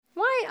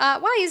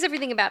Why is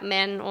everything about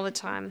men all the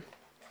time?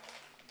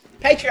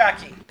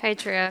 Patriarchy.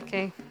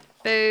 Patriarchy.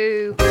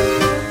 Boo.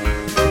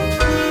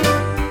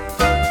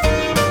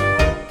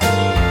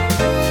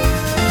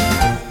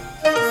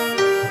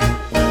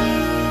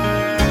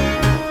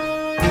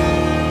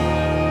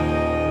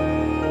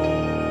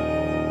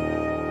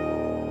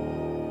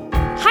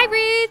 Hi,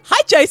 Ruth.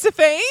 Hi,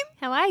 Josephine.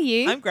 How are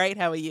you? I'm great.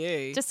 How are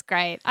you? Just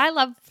great. I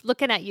love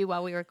looking at you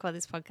while we record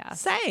this podcast.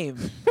 Same.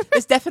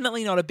 There's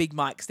definitely not a big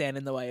mic stand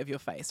in the way of your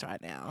face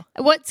right now.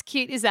 What's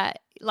cute is that,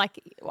 like,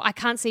 I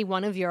can't see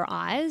one of your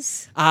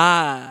eyes.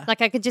 Ah.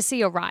 Like, I could just see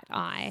your right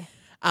eye.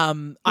 I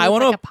look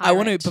want like a to. I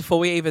want to. pirate. Before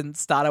we even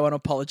start, I want to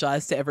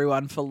apologize to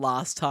everyone for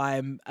last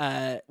time.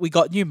 We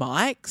got new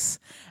mics,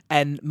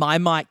 and my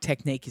mic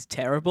technique is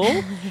terrible.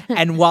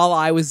 And while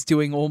I was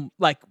doing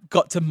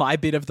got to my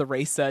bit of the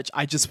research,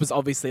 I just was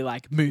obviously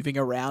like moving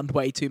around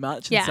way too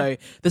much, and Yeah. so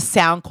the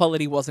sound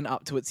quality wasn't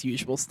up to its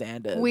usual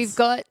standards. We've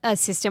got a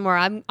system where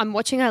I'm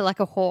watching her like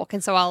a hawk,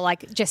 and so I'll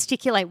like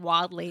gesticulate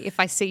wildly if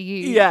I see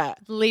you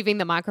leaving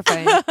the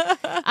microphone.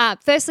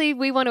 Firstly,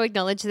 we want to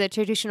acknowledge the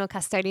traditional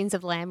custodians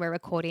of land we're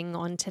recording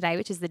on today,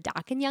 which is the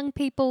Dark and Young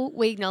people.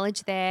 We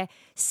acknowledge their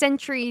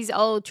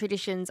centuries-old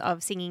traditions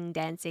of singing,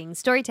 dancing,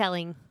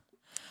 storytelling.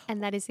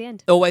 And that is the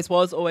end. Always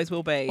was, always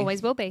will be.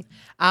 Always will be.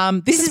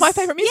 This is my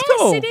favourite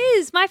musical. Yes, it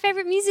is. My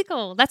favourite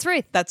musical. That's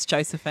Ruth. That's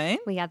Josephine.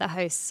 We are the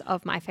hosts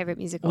of My Favourite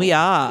Musical. We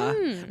are.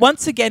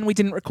 Once again, we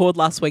didn't record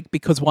last week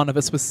because one of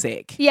us was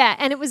sick. Yeah,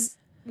 and it was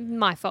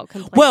my fault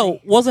completely. Well,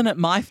 wasn't it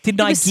my? Didn't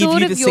it I was give sort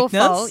you of the your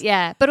sickness? fault,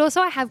 yeah. But also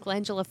I have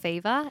glandular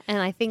fever, and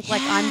I think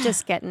like I'm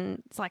just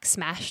getting like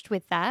smashed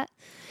with that.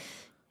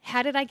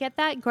 How did I get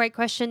that? Great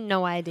question.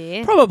 No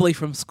idea. Probably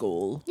from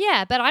school.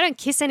 Yeah, but I don't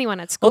kiss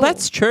anyone at school. Well,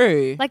 that's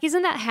true. Like,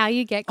 isn't that how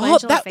you get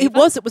glandular fever? It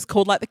was. It was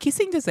called like the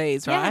kissing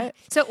disease, Yeah. right?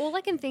 So all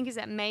I can think is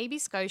that maybe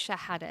Scotia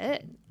had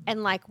it,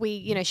 and like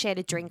we, shared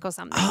a drink or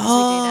something. 'cause we do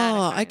that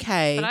Oh, at home.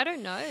 okay. But I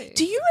don't know.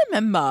 Do you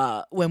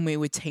remember when we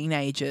were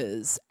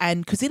teenagers?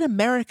 And because in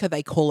America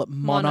they call it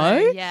mono,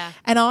 yeah.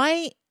 and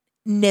I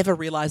never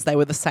realized they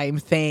were the same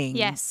thing.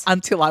 Yes.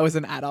 Until I was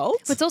an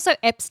adult. It's also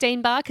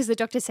Epstein-Barr because the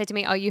doctor said to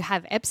me, "Oh, you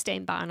have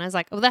Epstein-Barr," and I was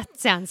like, "Well, that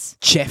sounds."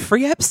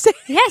 Jeffrey Epstein.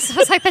 Yes, I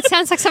was like, "That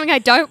sounds like something I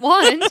don't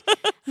want." And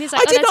he's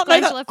like, I did that's not know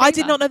glandular that. I did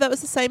fever." not know that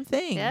was the same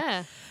thing.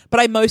 Yeah.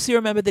 But I mostly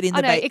remember that in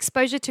I the know,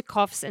 exposure to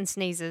coughs and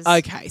sneezes.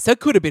 Okay, so it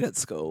could have been at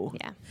school.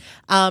 Yeah.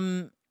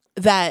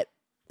 That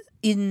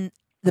in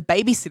the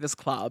Babysitters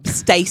Club,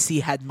 Stacey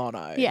had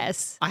mono.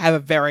 Yes. I have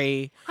a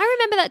I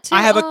remember that too.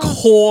 I have a Oh.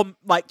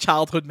 core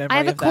childhood memory. I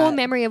have a of core that.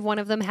 memory of one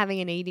of them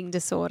having an eating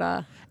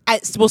disorder.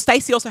 Well,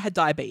 Stacey also had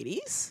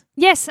diabetes.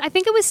 Yes, I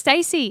think it was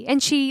Stacey,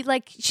 and she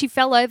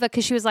fell over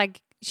because she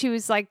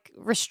was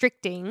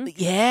restricting.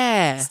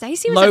 Yeah,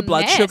 Stacey was low a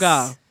blood mess.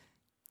 sugar.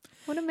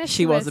 What a mess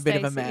She was was, a bit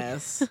of a Stacey.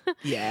 mess.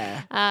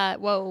 Yeah,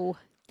 Whoa.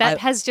 That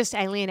has just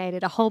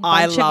alienated a whole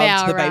I bunch loved of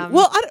our. the baby.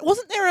 Well,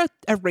 wasn't there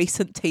a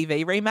recent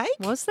TV remake?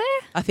 Was there?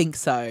 I think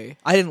so.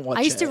 I didn't watch it.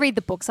 I used to read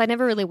the books. I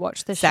never really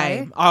watched the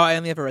Same. show. Oh, I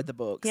only ever read the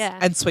books. Yeah.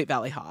 And Sweet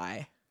Valley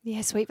High.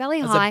 Yeah, Sweet Valley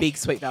I was High. a big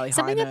Sweet Valley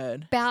Something High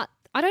nerd. about,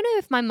 I don't know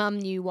if my mum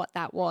knew what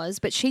that was,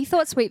 but she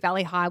thought Sweet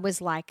Valley High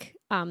was like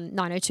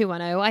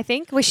 90210, I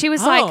think, where she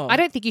was like, Oh. I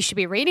don't think you should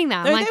be reading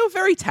that. No, I'm like, they were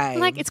very tame. I'm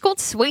like, it's called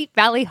Sweet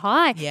Valley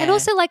High. Yeah. And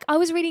also, like, I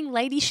was reading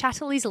Lady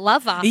Chatterley's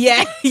Lover.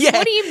 Yeah, yeah.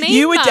 What do you mean,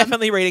 You were Mum?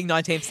 definitely reading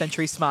 19th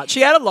Century Smart.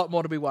 She had a lot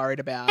more to be worried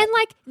about. And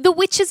like, The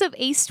Witches of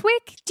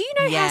Eastwick. Do you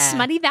know Yeah. how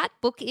smutty that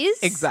book is?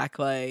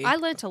 Exactly. I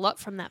learnt a lot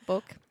from that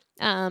book.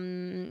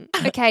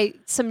 Okay,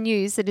 some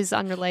news that is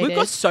unrelated. We've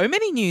got so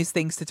many news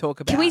things to talk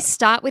about. Can we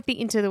start with the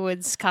Into the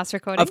Woods cast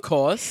recording? Of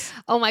course.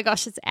 Oh my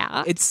gosh, it's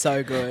out. It's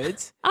so good.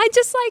 I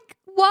just like,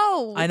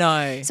 whoa. I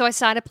know. So I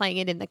started playing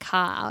it in the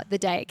car the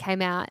day it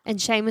came out,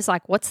 and Shane was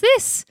like, "What's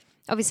this?"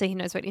 Obviously, he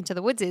knows what Into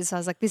the Woods is. So I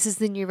was like, "This is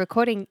the new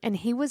recording," and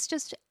he was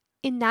just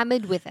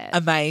enamored with it.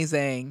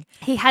 Amazing.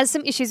 He has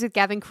some issues with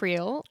Gavin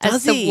Creel as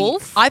Does the he?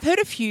 wolf. I've heard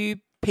a few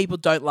people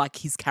don't like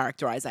his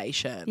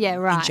characterization. Yeah,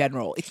 right. In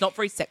general. It's not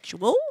very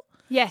sexual.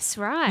 Yes,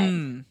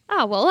 right.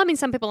 Oh, well, I mean,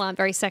 some people aren't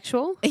very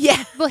sexual.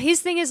 Yeah. Well,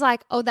 his thing is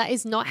like, oh, that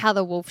is not how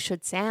the wolf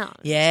should sound.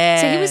 Yeah.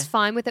 So he was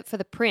fine with it for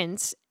the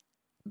prince,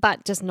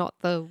 but just not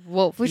the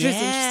wolf, which was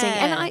interesting.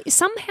 And I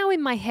somehow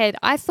in my head,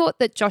 I thought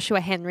that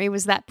Joshua Henry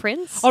was that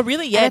prince. Oh,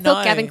 really? Yeah, and I thought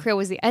no. Gavin Creel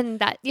was and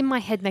that in my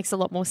head makes a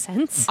lot more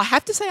sense. I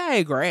have to say I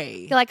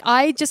agree. Like,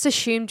 I just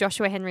assumed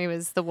Joshua Henry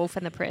was the wolf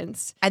and the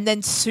prince. And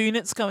then soon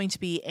it's going to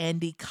be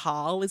Andy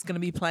Carl is going to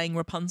be playing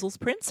Rapunzel's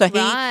prince. So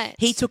Right.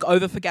 he took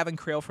over for Gavin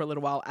Creel for a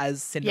little while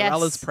as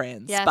Cinderella's Yes.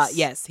 prince. Yes. But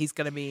yes, he's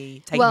going to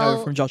be taking Well,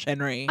 over from Josh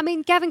Henry. I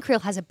mean, Gavin Creel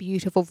has a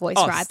beautiful voice,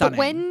 Oh, right? stunning. But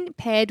when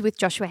paired with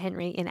Joshua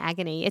Henry in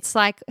Agony, it's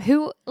like,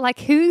 who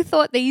who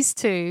thought these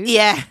two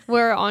Yeah.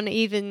 were on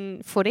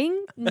even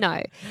footing?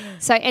 No.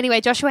 So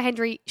anyway, Joshua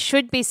Hendry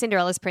should be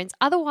Cinderella's prince.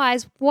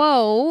 Otherwise,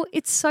 whoa,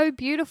 it's so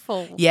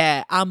beautiful.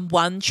 Yeah.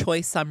 One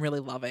choice I'm really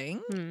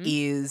loving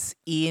is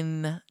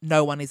in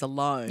No One Is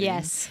Alone.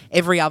 Yes.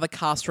 Every other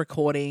cast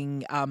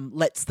recording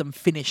lets them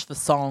finish the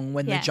song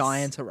when the Yes.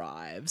 giant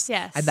arrives.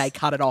 Yes. And they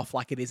cut it off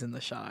like it is in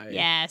the show.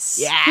 Yes.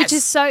 Yes. Which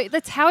is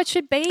that's how it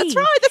should be. That's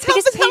right. That's how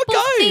because it people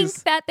goes.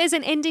 think that there's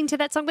an ending to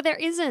that song, but there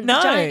isn't. No.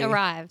 The giant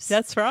arrives.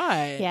 That's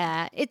right.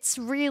 Yeah, it's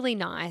really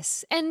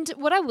nice. And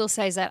what I will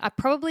say is that I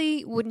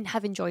probably wouldn't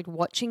have enjoyed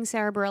watching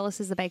Sarah Bareilles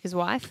as the baker's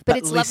wife, but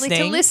it's lovely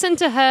to listen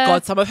to her.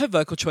 God, some of her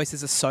vocal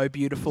choices are so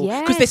beautiful.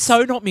 Because they're Yes.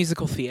 so not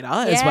musical theatre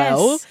as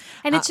well.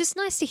 And it's just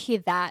nice to hear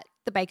that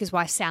the baker's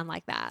wife sound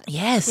like that.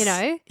 Yes. You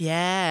know?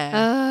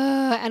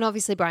 Yeah. And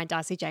obviously Brian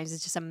Darcy James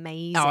is just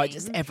amazing. Oh,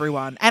 just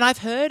everyone. And I've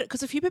heard,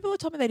 because a few people have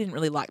told me they didn't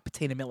really like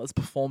Bettina Miller's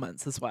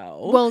performance as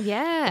well. Well,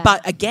 yeah.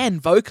 But again,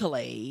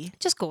 vocally,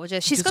 just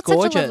gorgeous. She's just got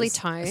gorgeous. such a lovely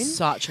tone.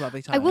 Such a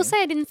lovely tone. I will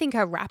say I didn't think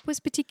her rap was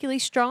particularly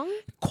strong.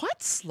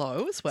 Quite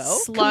slow as well.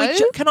 Slow?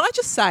 Can I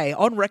just say,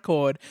 on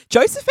record,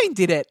 Josephine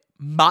did it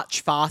much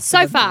faster So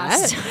than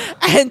fast. that.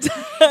 And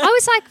I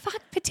was like,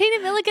 fuck,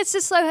 Bettina Miller gets to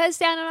slow hers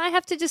down and I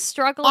have to just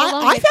struggle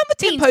along. I with found the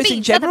beans, tempos in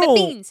beans, nothing but general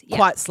beans. Yeah.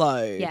 quite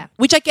slow. Yeah.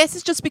 Which I guess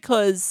is just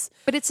because...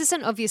 But it's just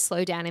an obvious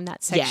slowdown in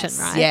that section, yes,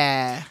 right?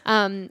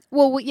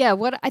 yeah.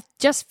 What I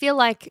just feel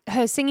like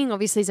her singing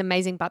obviously is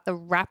amazing, but the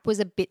rap was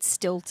a bit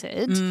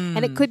stilted.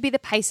 And it could be the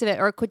pace of it,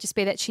 or it could just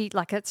be that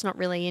it's not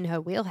really in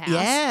her wheelhouse.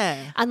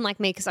 Yeah. Unlike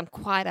me, because I'm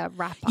quite a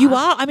rapper. You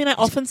are. I mean, I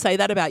often say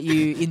that about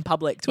you in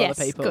public to Yes,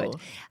 other people.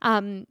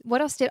 good.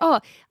 What else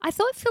I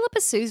thought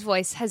Philippa Sue's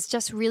voice has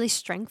just really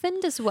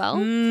strengthened as well.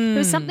 There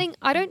was something,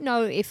 I don't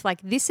know if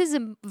this is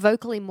a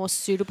vocally more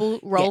suitable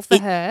role for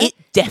her. It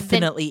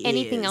definitely than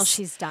anything is. else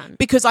she's done.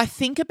 Because I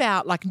think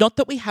about, not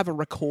that we have a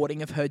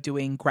recording of her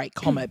doing Great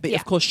Comet, but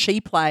of course she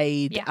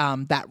played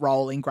that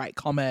role in Great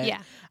Comet.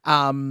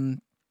 Yeah.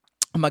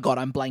 Oh my God,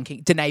 I'm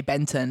blanking. Danae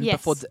Benton Yes.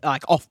 before,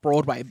 off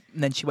Broadway,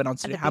 and then she went on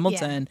to do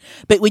Hamilton.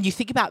 But when you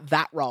think about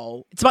that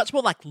role, it's much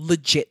more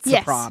legit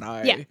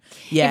soprano. Yes.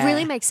 Yeah. It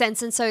really makes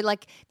sense. And so,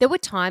 there were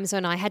times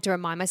when I had to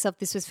remind myself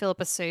this was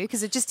Philippa Sue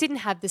because it just didn't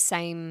have the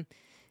same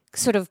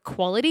sort of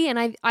quality.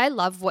 And I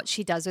love what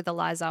she does with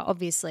Eliza,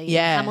 obviously. in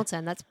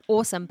Hamilton. That's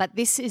awesome. But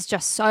this is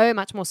just so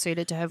much more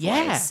suited to her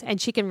voice.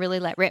 And she can really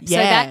let rip. So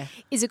that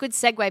is a good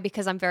segue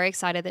because I'm very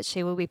excited that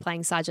she will be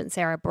playing Sergeant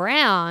Sarah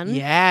Brown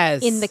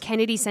in the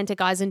Kennedy Center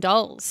Guys and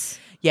Dolls.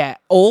 Yeah,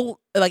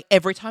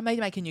 every time they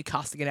make a new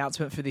casting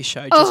announcement for this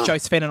show,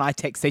 Josephine and I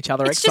text each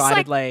other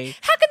excitedly.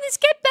 How can this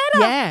get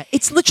better? Yeah,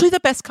 it's literally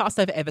the best cast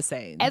I've ever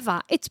seen. Ever.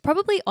 It's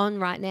probably on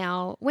right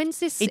now. When's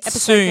this It's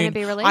episode going to soon.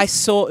 be released? I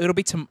saw it'll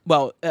be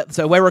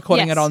so we're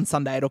recording Yes. it on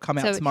Sunday. It'll come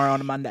out So tomorrow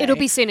on a Monday. It'll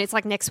be soon. It's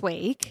next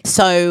week.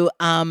 So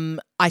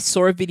I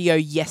saw a video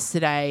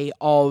yesterday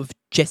of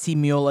Jessie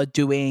Mueller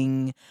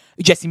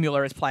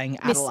is playing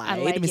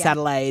Miss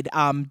Adelaide,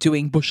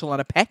 doing Bushel and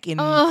a Peck in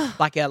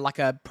like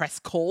a press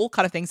call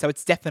kind of thing. So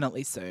it's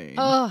definitely soon.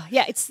 Oh,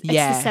 yeah. It's the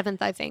 7th,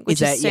 I think, which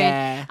is soon.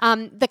 Yeah.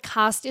 The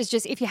cast is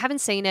just, if you haven't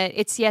seen it,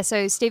 it's,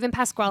 so Stephen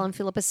Pasquale and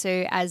Philippa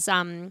Sue as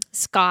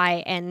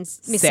Skye and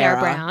Miss Sarah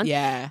Brown.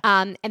 Yeah.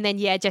 And then,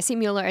 Jessie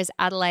Mueller as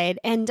Adelaide.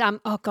 And,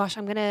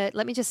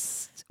 let me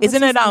just...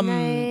 Isn't it,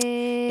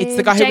 it's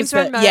the guy James who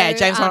was Monroe,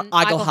 James Iglehart.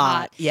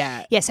 Iglehart.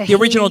 Yeah. Yeah, so the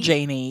original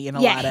Genie in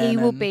Aladdin. Yeah, he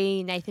will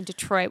be Nathan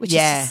Detroit, which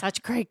is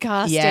such great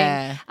casting.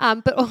 Yeah.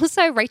 But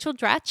also Rachel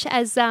Dratch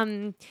as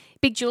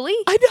Big Julie.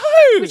 I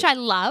know. Which I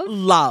love.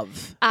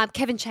 Love.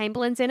 Kevin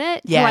Chamberlain's in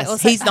it.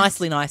 Yes. He's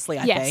Nicely,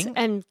 I yes, think.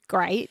 and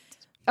great.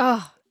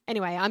 Oh,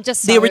 anyway, I'm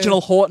just the original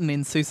Horton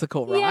in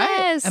Seussical, right?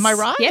 Yes. Am I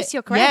right? Yes,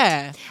 you're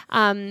correct.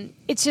 Yeah.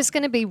 It's just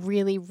going to be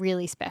really,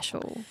 really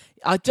special.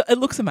 It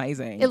looks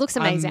amazing. It looks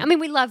amazing. I mean,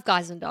 we love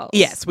Guys and Dolls.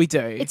 Yes, we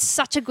do. It's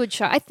such a good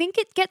show. I think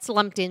it gets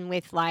lumped in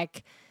with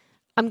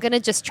I'm going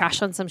to just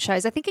trash on some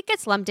shows. I think it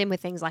gets lumped in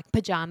with things like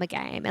Pajama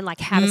Game and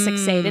How to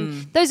Succeed.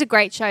 And those are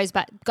great shows,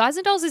 but Guys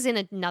and Dolls is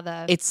in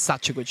another... It's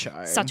such a good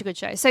show. Such a good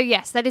show. So,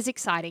 yes, that is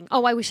exciting.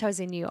 Oh, I wish I was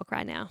in New York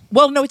right now.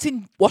 Well, no, it's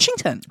in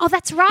Washington. Oh,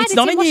 that's right. It's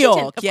not in New Washington.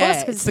 York. Of Yeah,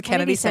 course, 'cause it's the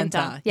Kennedy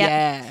Center. Yep.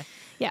 Yeah.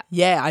 Yeah.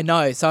 Yeah, I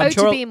know. So I'm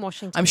to be in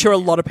Washington. I'm sure a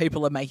lot of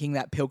people are making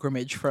that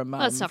pilgrimage from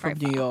it's not very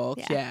New far. York.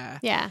 Yeah.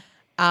 Yeah.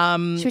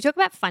 Should we talk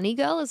about Funny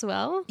Girl as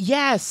well?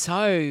 Yeah,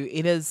 so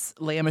it is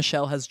Leah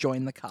Michelle has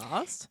joined the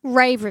cast.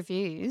 Rave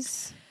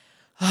reviews.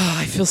 Oh,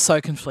 I feel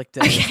so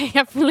conflicted. Okay,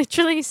 I've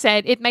literally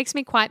said it makes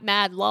me quite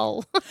mad,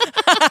 lol.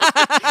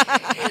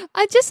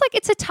 I just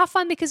it's a tough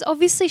one because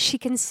obviously she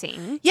can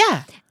sing.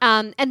 Yeah.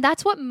 And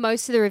that's what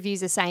most of the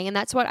reviews are saying. And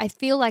that's what I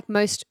feel like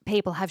most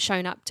people have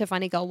shown up to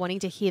Funny Girl wanting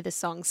to hear the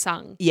song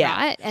sung. Yeah.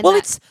 Right? And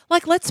it's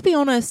let's be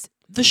honest,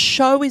 the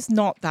show is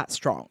not that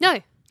strong. No.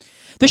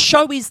 The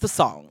show is the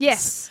songs.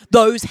 Yes.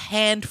 Those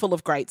handful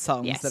of great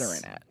songs that are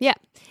in it. Yeah.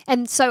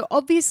 And so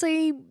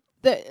obviously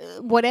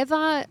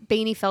whatever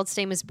Beanie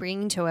Feldstein was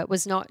bringing to it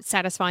was not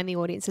satisfying the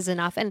audiences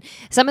enough. And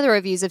some of the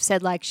reviews have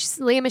said like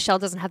Leah Michele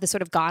doesn't have the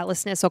sort of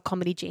guilelessness or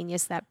comedy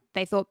genius that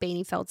they thought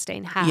Beanie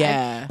Feldstein had.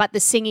 Yeah. But the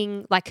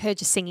singing, like her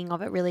just singing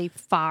of it really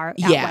far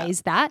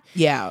outweighs that.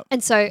 Yeah.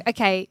 And so,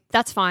 okay,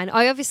 that's fine.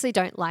 I obviously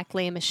don't like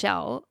Leah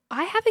Michele.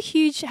 I have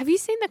have you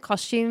seen the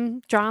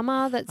costume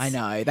drama? I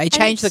know. They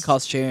changed the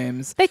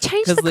costumes. They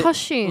changed the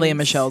costumes. Leah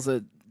Michele's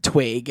a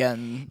twig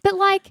But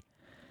like,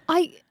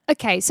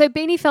 okay, so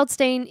Beanie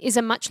Feldstein is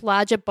a much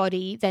larger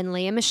body than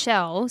Leah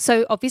Michele.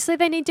 So obviously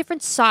they need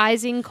different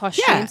sizing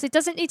costumes. Yeah. It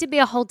doesn't need to be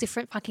a whole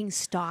different fucking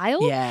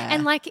style. Yeah.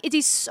 And like it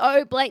is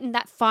so blatant,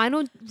 that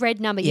final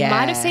red number. You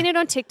might have seen it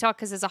on TikTok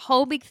because there's a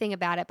whole big thing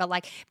about it. But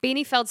like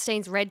Beanie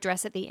Feldstein's red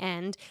dress at the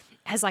end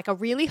has like a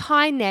really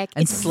high neck.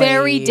 And it's sleeves.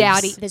 Very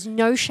dowdy. There's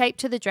no shape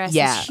to the dress.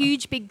 Yeah. There's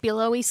huge, big,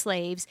 billowy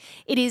sleeves.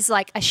 It is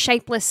like a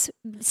shapeless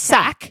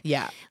sack.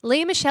 Yeah.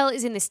 Leah Michele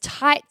is in this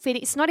tight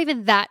fitting. It's not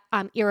even that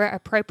era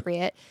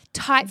appropriate.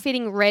 Tight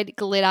fitting red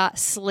glitter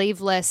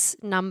sleeveless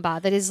number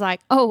that is like,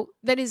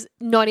 that is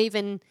not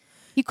even.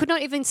 You could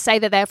not even say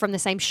that they're from the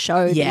same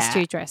show. These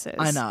two dresses.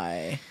 I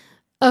know.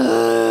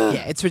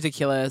 Yeah, it's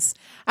ridiculous.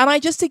 And I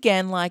just,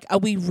 again, like, are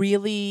we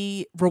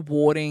really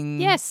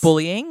rewarding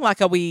bullying?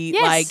 Like, are we,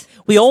 like,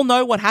 we all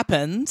know what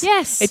happened.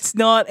 Yes. It's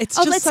not, it's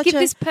just let's such give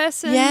this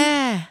person.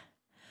 Yeah.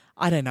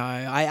 I don't know.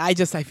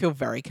 I feel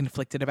very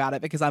conflicted about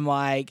it because I'm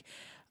like,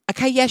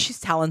 okay, yeah, she's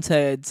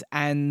talented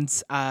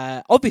and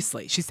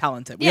obviously she's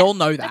talented. We all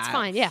know that. That's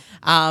fine, yeah.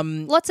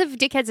 Lots of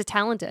dickheads are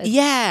talented.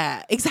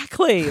 Yeah,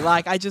 exactly.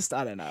 Like, I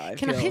don't know.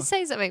 Can I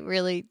say something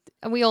really,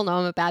 and we all know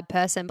I'm a bad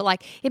person, but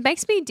like it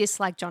makes me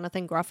dislike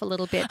Jonathan Groff a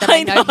little bit that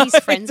I know he's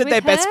friends with they're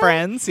her. best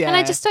friends, yeah. And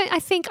I just don't,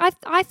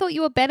 I thought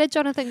you were better,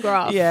 Jonathan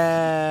Groff.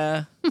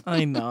 Yeah,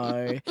 I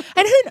know.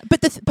 And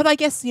but I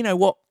guess, you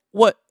know,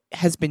 what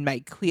has been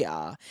made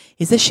clear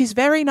is that she's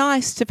very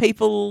nice to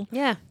people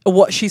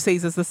what she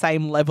sees as the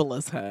same level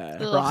as her.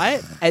 Ugh.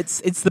 Right?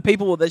 It's the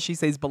people that she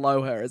sees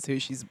below her as who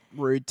she's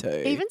rude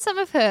to. Even some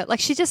of her, like,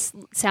 she just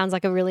sounds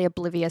like a really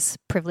oblivious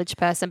privileged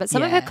person, but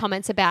some of her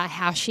comments about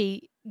how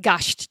she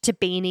gushed to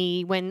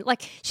Beanie when,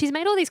 like, she's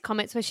made all these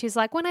comments where she's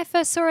like, when I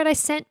first saw it, I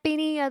sent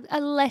Beanie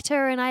a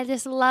letter and I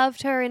just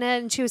loved her in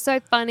it and she was so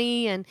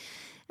funny and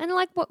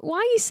like, why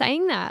are you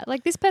saying that?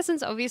 Like, this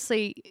person's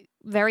obviously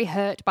very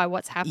hurt by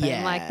what's happened.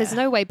 Yeah. Like, there's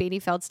no way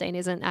Beanie Feldstein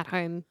isn't at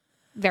home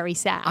very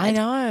sad. I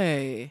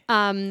know.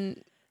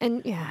 And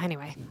yeah,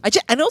 anyway.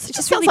 And also it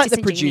just feels really like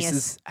the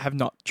producers have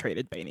not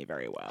treated Beanie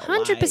very well.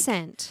 100%.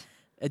 Like,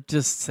 it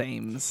just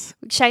seems.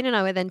 Shane and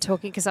I were then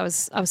talking because I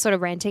was sort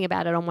of ranting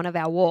about it on one of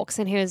our walks,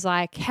 and he was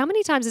like, how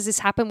many times has this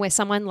happened where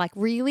someone like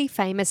really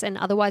famous and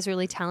otherwise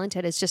really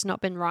talented has just not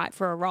been right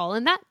for a role?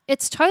 And that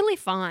it's totally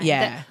fine.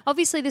 Yeah. That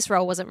obviously this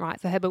role wasn't right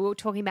for her, but we were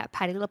talking about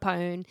Patti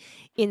LuPone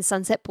in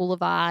Sunset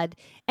Boulevard,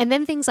 and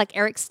then things like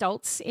Eric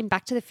Stoltz in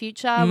Back to the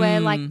Future,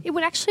 where like it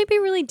would actually be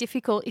really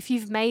difficult if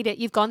you've made it,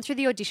 you've gone through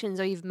the auditions,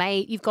 or you've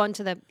gone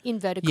to the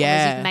inverted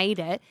commas, you've made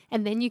it,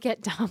 and then you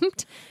get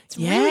dumped. It's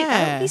really,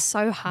 that would be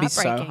so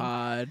heartbreaking. So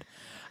hard.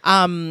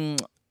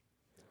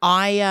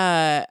 Like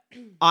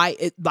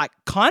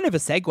kind of a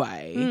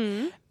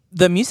segue.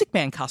 The Music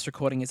Man cast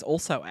recording is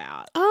also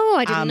out. Oh,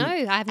 I didn't know.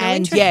 I have no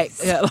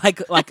interest. Yeah, like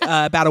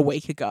about a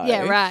week ago.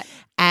 Yeah, right.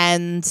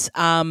 And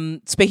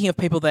speaking of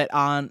people that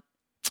aren't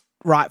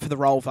right for the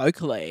role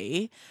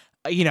vocally,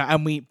 you know,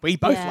 and we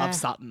both love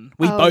Sutton.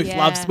 We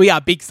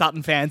are big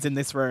Sutton fans in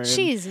this room.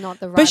 She is not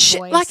the right voice.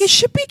 Like, it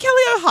should be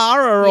Kelly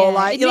O'Hara or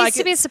like... It needs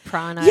to be a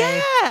soprano.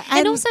 Yeah.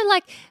 And also,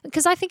 like,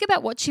 because I think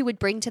about what she would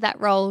bring to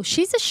that role.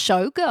 She's a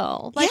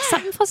showgirl. Like,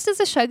 Sutton Foster's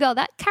a showgirl.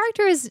 That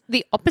character is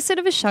the opposite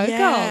of a showgirl.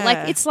 Yeah.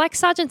 Like, it's like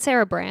Sergeant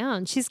Sarah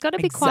Brown. She's got to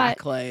be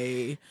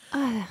Exactly.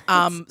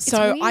 It's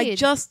so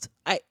weird.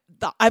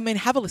 I mean,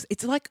 have a listen.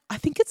 It's like, I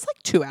think it's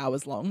like 2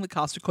 hours long, the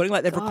cast recording.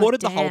 Like, they've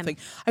recorded the whole thing.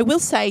 I will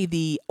say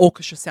the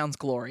orchestra sounds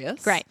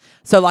glorious. Great.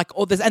 So, like,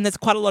 there's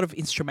quite a lot of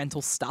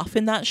instrumental stuff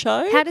in that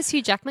show. How does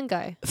Hugh Jackman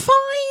go?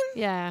 Fine.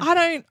 Yeah. I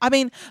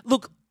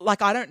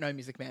don't know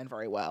Music Man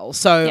very well,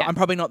 so I'm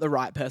probably not the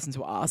right person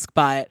to ask,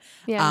 but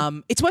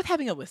it's worth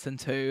having a listen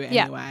to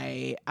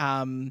anyway.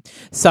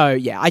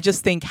 I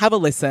just think have a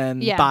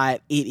listen,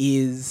 but it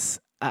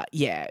is...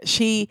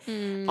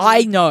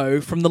 I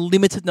know from the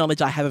limited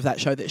knowledge I have of that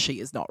show that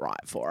she is not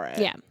right for it.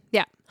 Yeah,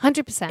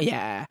 100%.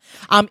 Yeah.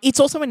 It's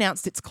also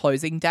announced its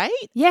closing date.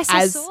 Yes,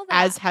 I saw that.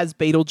 As has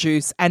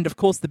Beetlejuice and, of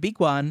course, the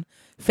big one,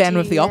 Phantom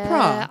of the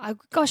Opera. I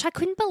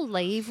couldn't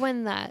believe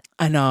when that...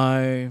 I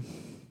know.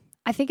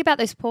 I think about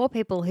those poor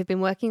people who've been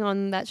working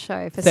on that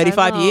show for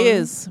 35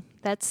 years.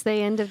 That's the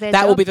end of their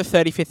That job. will be the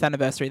 35th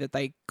anniversary that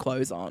they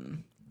close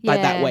on,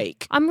 like that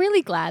week. I'm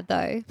really glad,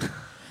 though.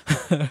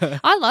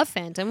 I love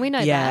Phantom. We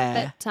know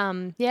that.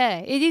 But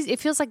it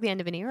feels like the end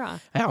of an era.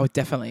 Oh, it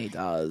definitely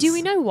does. Do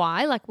we know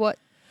why? Like what?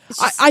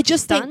 I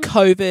just think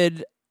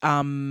COVID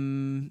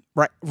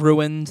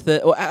ruined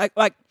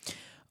the...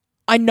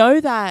 I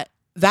know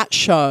that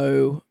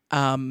show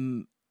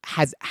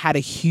has had a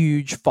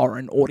huge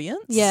foreign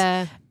audience.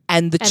 Yeah.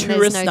 And the And there's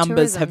tourist no numbers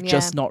tourism, have yeah.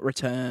 just not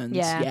returned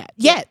Yeah.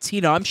 yet.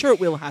 I'm sure it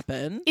will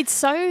happen. It's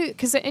so,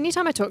 because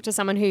anytime I talk to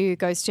someone who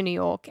goes to New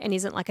York and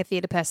isn't like a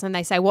theatre person and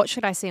they say, what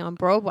should I see on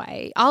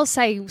Broadway? I'll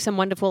say some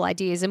wonderful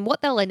ideas, and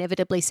what they'll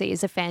inevitably see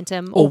is a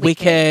Phantom or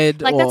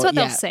Wicked. Like, that's what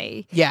they'll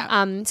see.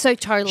 Yeah. So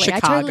totally,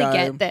 Chicago. I totally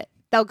get that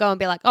they'll go and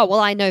be like, oh, well,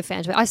 I know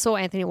Phantom. I saw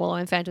Anthony Wallow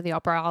in Phantom of the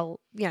Opera.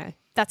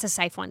 That's a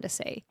safe one to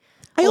see.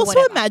 I Or also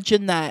whatever.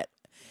 imagine that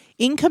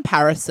in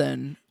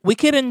comparison,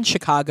 Wicked and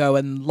Chicago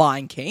and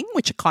Lion King,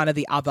 which are kind of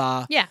the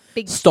other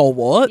big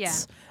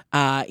stalwarts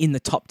in the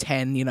top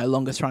 10,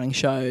 longest running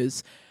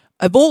shows,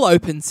 have all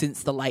opened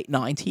since the late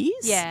 90s.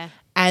 Yeah.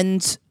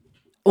 And,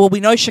 well, we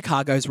know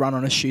Chicago's run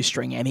on a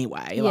shoestring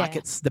anyway. Yeah. Like,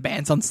 it's the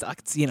band's on stuff.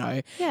 It's,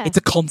 Yeah. it's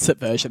a concert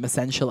version,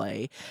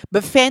 essentially.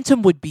 But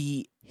Phantom would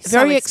be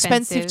very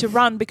expensive to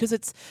run because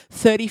it's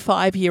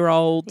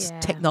 35-year-old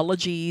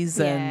technologies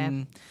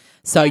and...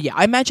 So,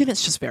 I imagine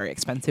it's just very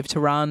expensive to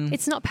run.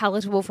 It's not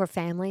palatable for a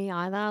family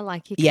either.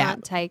 Like, you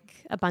can't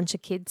take a bunch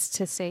of kids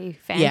to see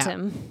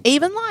Phantom. Yeah.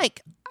 Even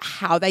like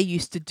how they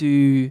used to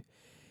do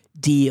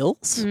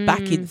deals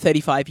back in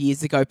 35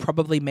 years ago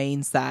probably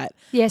means that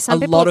a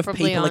lot of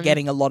people are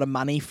getting a lot of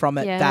money from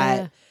it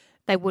that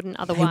they wouldn't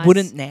otherwise. They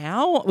wouldn't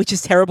now, which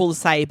is terrible to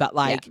say, but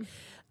like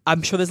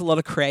I'm sure there's a lot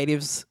of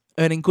creatives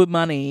earning good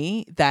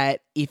money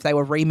that if they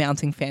were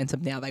remounting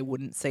Phantom now, they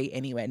wouldn't see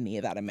anywhere near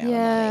that amount of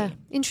money.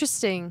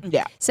 Interesting.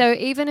 Yeah. So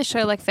even a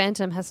show like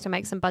Phantom has to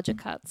make some budget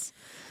cuts.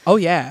 Oh,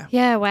 yeah.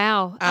 Yeah,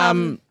 wow.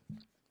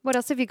 What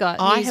else have you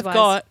got? I have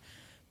got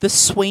the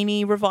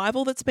Sweeney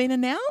revival that's been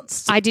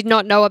announced. I did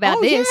not know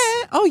about this.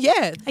 Yeah. Oh,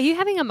 yeah. Are you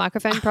having a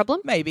microphone problem?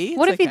 Maybe.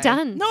 What have you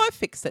done? No, I've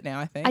fixed it now,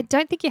 I think. I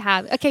don't think you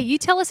have. Okay, you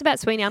tell us about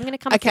Sweeney. I'm going to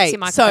come and fix your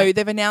microphone. So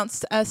they've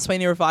announced a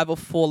Sweeney revival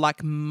for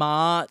like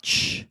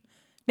March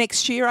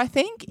next year, I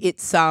think.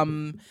 It's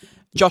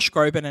Josh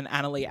Groban and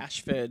Annalee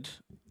Ashford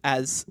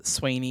as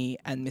Sweeney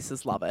and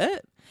Mrs.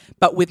 Lovett,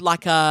 but with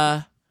like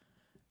a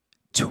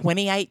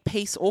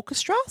 28-piece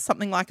orchestra,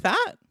 something like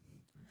that.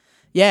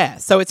 Yeah,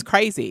 so it's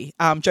crazy.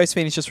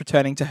 Josephine's just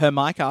returning to her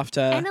mic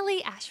after...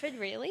 Annalee Ashford,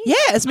 really? Yeah,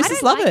 as Mrs. I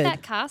don't Lovett. like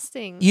that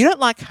casting. You don't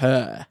like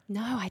her?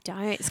 No, I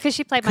don't. It's because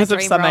she played my Because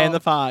dream of Sunday role. in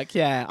the Park,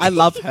 yeah. I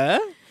love her.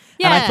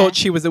 Yeah. And I thought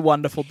she was a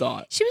wonderful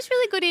dot. She was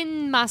really good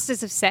in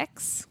Masters of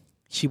Sex.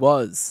 She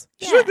was.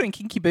 She's Yeah. really good in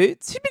Kinky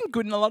Boots. She's been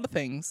good in a lot of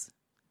things.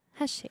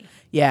 Has she?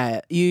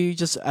 Yeah, you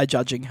just are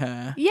judging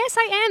her. Yes,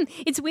 I am.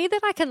 It's weird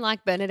that I can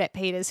like Bernadette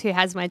Peters, who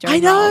has my dream I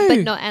know. role, but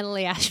not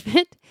Annalee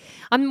Ashford.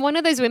 I'm one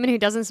of those women who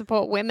doesn't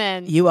support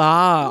women. You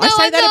are. No,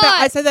 I'm not.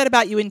 I say that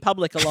about you in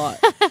public a lot.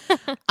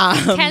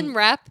 Can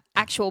rap.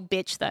 Actual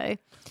bitch, though.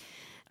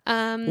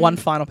 One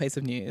final piece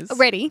of news.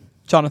 Ready?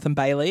 Jonathan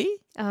Bailey.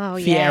 Oh,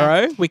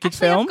 yeah. Fiyero, Wicked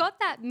Actually, film. I've got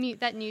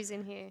that news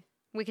in here.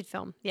 Wicked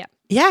film. Yeah.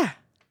 Yeah.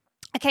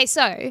 Okay,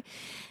 so...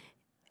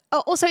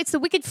 also, it's the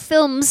Wicked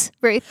films,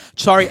 Ruth.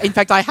 Sorry. In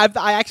fact, I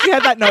actually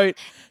had that note.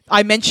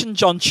 I mentioned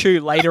John Chu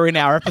later in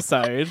our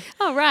episode.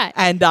 Oh, right.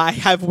 And I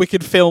have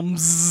Wicked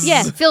films.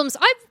 Yeah, films.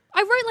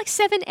 I wrote like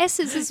 7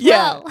 S's as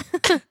well.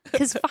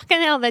 Because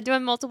fucking hell, they're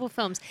doing multiple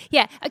films.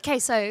 Yeah. Okay,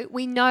 so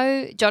we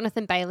know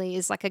Jonathan Bailey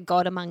is like a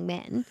god among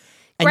men.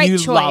 And Great you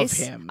choice. love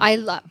him. I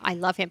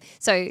love him.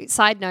 So,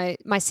 side note,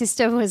 my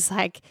sister was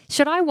like,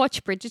 should I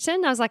watch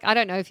Bridgerton? I was like, I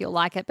don't know if you'll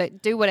like it,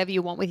 but do whatever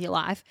you want with your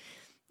life.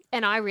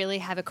 And I really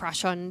have a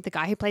crush on the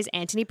guy who plays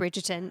Anthony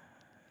Bridgerton,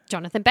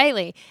 Jonathan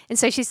Bailey. And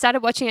so she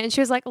started watching it and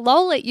she was like,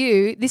 lol at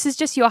you, this is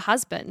just your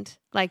husband.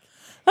 Like,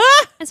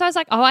 and so I was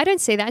like, oh, I don't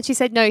see that. And she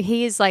said, no,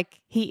 he is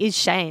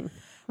Shane.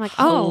 I'm like,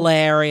 oh.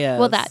 Hilarious.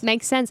 Well, that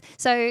makes sense.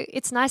 So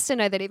it's nice to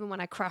know that even when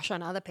I crush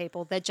on other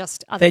people, they're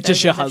just other They're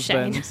just your versions of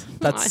Shane. husband.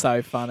 That's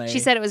so funny. She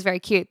said it was very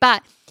cute.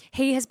 But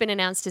he has been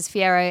announced as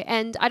Fiyero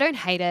and I don't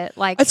hate it.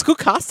 Like, it's good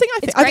casting, I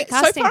think. It's great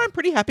So casting. far, I'm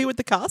pretty happy with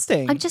the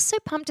casting. I'm just so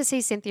pumped to see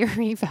Cynthia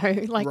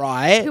Erivo, like,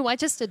 Right. who I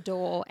just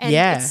adore. And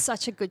Yeah. it's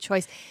such a good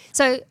choice.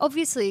 So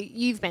obviously,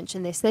 you've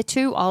mentioned this. They're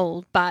too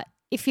old, but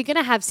if you're going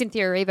to have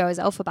Cynthia Erivo as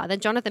Elphaba,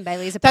 then Jonathan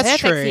Bailey is a That's perfect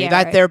true.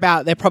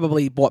 Fiyero. They're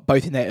probably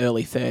both in their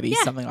early 30s,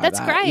 something like that's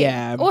that. great.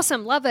 Yeah.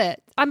 Awesome. Love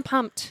it. I'm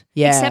pumped.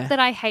 Yeah. Except that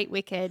I hate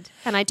Wicked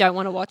and I don't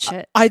want to watch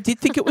it. I did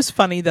think it was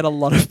funny that a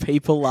lot of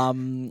people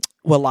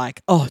were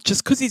like, oh,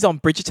 just because he's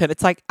on Bridgerton.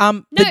 It's like,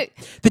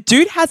 the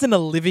dude has an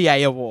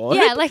Olivier Award.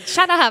 Yeah, like,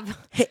 shut up.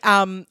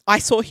 I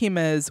saw him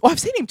I've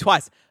seen him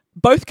twice.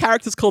 Both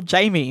characters called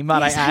Jamie, might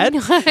Yes, I add.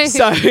 I know.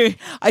 So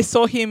I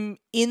saw him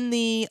in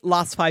the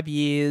last 5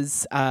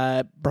 years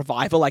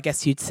revival, I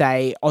guess you'd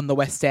say, on the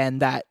West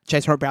End that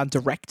Jason Robert Brown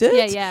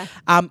directed. Yeah.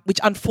 Which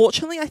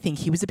unfortunately I think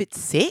he was a bit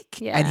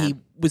sick and Yeah. he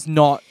was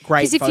not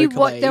great Because if vocally. you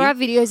watch, there are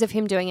videos of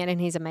him doing it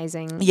and he's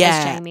amazing as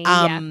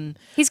Jamie.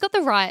 He's got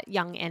the right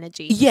young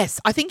energy. Yes,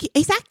 I think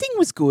his acting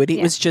was good. It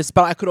Yeah. was just,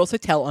 but I could also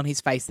tell on his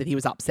face that he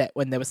was upset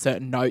when there were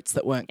certain notes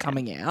that weren't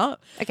coming out.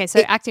 Okay, so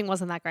acting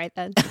wasn't that great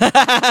then.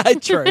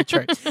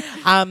 True.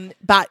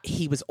 But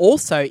he was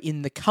also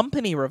in the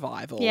Company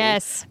revival.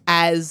 Yes.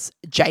 As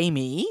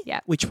Jamie, Yeah.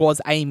 which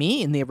was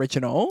Amy in the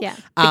original. Yeah,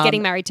 the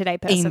Getting Married Today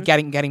person. In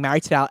getting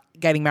married today,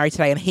 getting married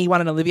today, and he won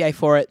an Olivier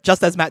for it,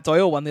 just as Matt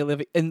Doyle won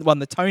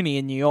the Tony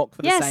in New York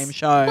for the same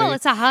show. Well,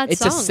 it's a hard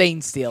It's song. a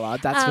scene stealer,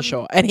 that's for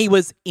sure. And he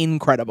was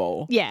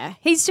incredible. Yeah,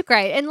 he's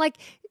great. And like,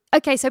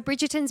 okay, so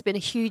Bridgerton's been a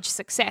huge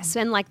success,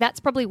 and like that's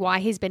probably why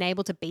he's been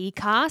able to be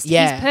cast.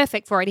 Yeah. He's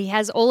perfect for it. He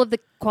has all of the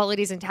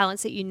qualities and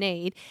talents that you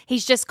need.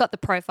 He's just got the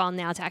profile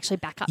now to actually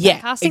back up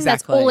that casting.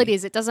 Exactly. That's all it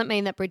is. It doesn't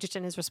mean that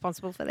Bridgerton is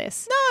responsible for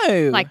this.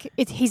 No. Like,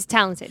 he's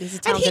talented. He's a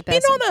talented and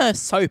he'd person. been on a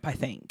soap, I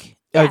think,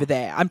 over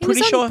there. I'm pretty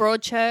he was sure. on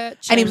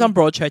Broadchurch. And he was on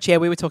Broadchurch. Yeah,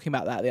 we were talking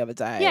about that the other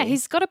day. Yeah,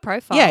 he's got a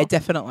profile. Yeah,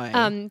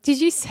 definitely.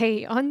 Did you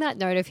see, on that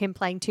note of him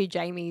playing two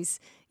Jamies,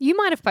 you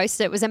might have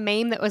posted it was a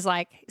meme that was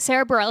like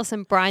Sarah Bareilles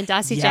and Brian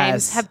Darcy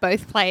James have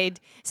both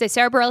played. So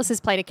Sarah Bareilles has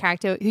played a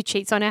character who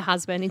cheats on her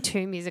husband in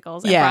 2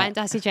 musicals, and Brian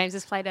Darcy James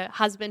has played a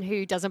husband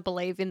who doesn't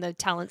believe in the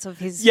talents of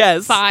his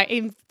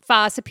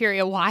far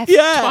superior wife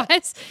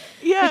twice.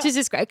 Yeah, which is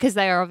just great because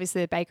they are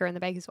obviously the baker and the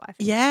baker's wife.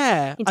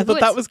 Yeah, I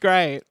thought that was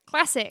great.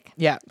 Classic.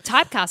 Yeah.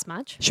 Typecast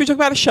much. Should we talk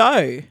about a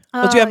show?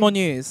 Or do you have more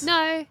news?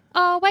 No.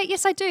 Oh, wait,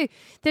 yes, I do.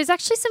 There's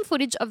actually some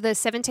footage of the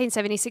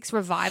 1776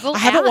 revival. I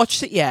haven't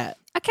watched it yet.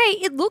 Okay,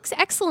 it looks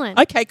excellent.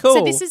 Okay, cool.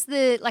 So this is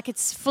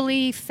it's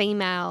fully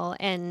female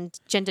and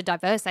gender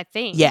diverse, I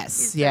think.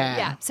 Yes, yeah.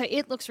 Yeah, so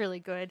it looks really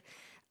good.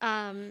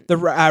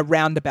 The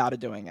Roundabout are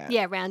doing it.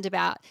 Yeah,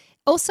 Roundabout.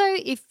 Also,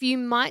 if you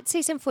might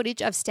see some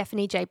footage of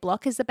Stephanie J.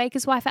 Block as the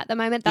baker's wife at the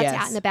moment, that's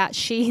out and about.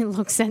 She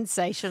looks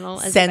sensational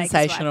as the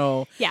baker's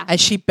wife. Yeah.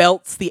 And she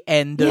belts the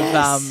end of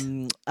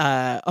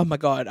oh my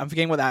God, I'm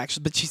forgetting what that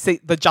actually, but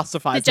the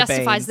justifies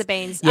the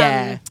beans.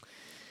 Yeah.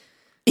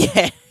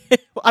 Yeah.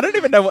 I don't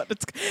even know what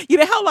it's, you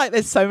know how like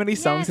there's so many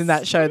songs in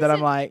that show that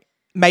I'm like,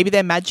 maybe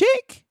they're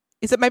magic?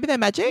 Is it Maybe They're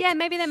Magic? Yeah,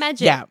 Maybe They're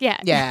Magic.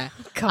 Yeah.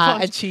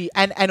 God.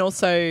 And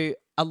also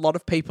a lot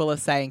of people are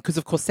saying, because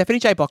of course Stephanie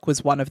J. Block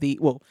was one of the,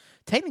 well,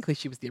 technically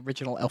she was the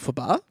original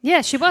Elphaba.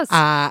 Yeah, she was.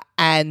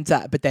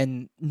 But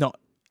then not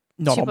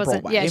she on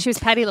wasn't. Broadway. Yeah, she was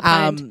Patti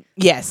LuPone.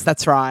 Yes,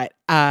 that's right.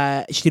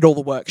 She did all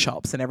the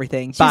workshops and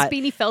everything. She was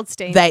Beanie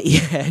Feldstein.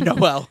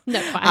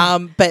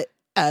 But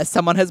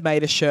someone has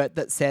made a shirt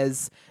that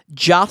says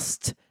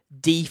 "Just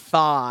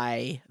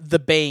defy the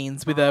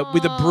beans" with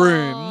a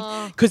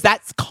broom, because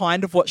that's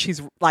kind of what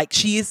she's like.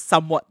 She is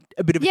somewhat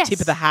a bit of a tip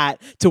of the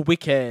hat to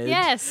Wicked.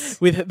 Yes,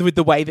 with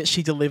the way that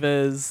she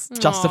delivers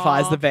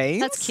justifies the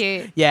beans. That's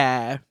cute.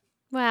 Yeah.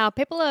 Wow,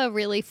 people are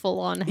really full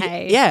on.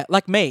 Hey. Yeah,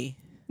 like me.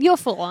 You're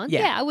full on.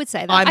 Yeah, I would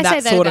say that. I'm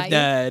that say sort of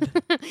nerd.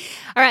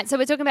 All right, so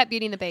we're talking about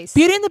Beauty and the Beast.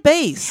 Beauty and the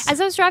Beast. As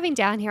I was driving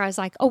down here, I was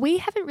like, we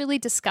haven't really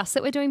discussed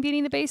that we're doing Beauty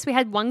and the Beast. We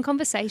had one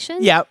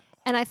conversation. Yep.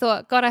 And I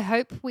thought, God, I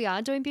hope we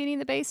are doing Beauty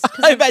and the Beast.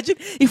 I imagine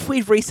if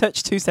we'd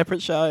researched 2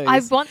 separate shows. I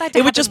want that to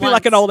It would just be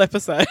like an old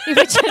episode.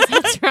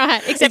 That's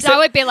right. Except I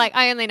would be like,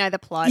 I only know the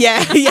plot.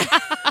 Yeah.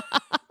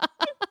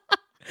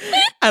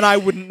 And I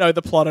wouldn't know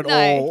the plot at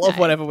all of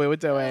whatever we were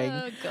doing.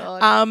 Oh,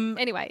 God.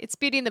 Anyway, it's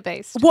Beauty and the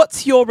Beast.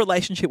 What's your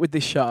relationship with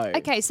this show?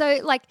 Okay, so,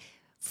 like,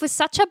 for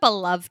such a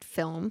beloved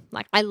film,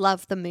 like, I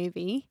love the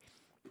movie.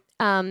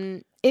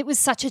 It was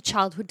such a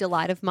childhood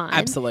delight of mine.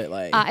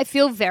 Absolutely. I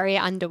feel very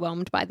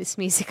underwhelmed by this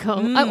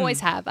musical. I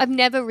always have. I've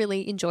never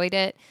really enjoyed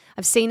it.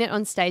 I've seen it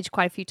on stage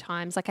quite a few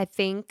times. Like, I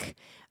think...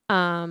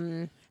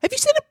 Have you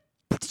seen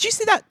it? Did you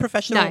see that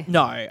Professional?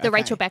 No. The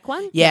Rachel Beck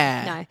one?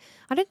 Yeah. No.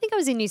 I don't think I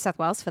was in New South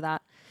Wales for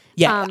that.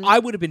 Yeah, I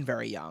would have been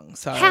very young.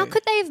 So how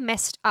could they have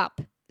messed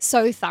up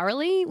so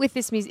thoroughly with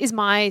this music? Is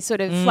my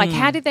sort of like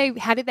how did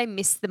they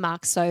miss the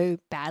mark so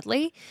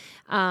badly?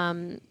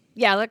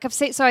 Like I've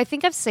seen. So I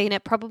think I've seen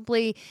it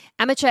probably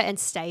amateur and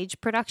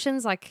stage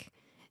productions like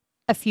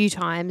a few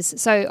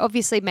times. So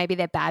obviously maybe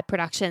they're bad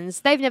productions.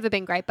 They've never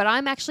been great, but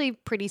I'm actually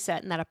pretty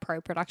certain that a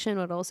pro production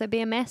would also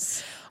be a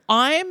mess.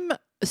 I'm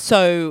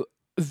so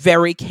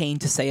very keen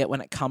to see it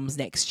when it comes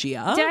next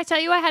year. Did I tell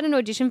you I had an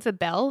audition for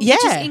Belle? Yeah.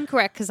 Which is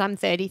incorrect because I'm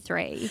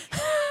 33.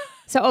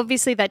 So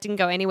obviously that didn't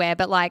go anywhere,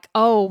 but like,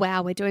 oh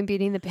wow, we're doing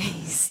Beauty and the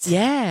Beast.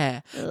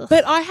 Yeah. Ugh.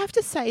 But I have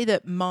to say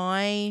that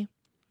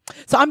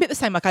so I'm a bit the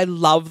same. Like, I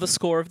love the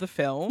score of the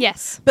film.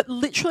 Yes. But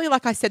literally,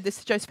 like I said this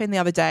to Josephine the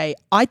other day,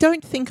 I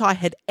don't think I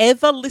had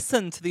ever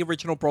listened to the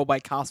original Broadway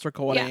cast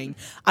recording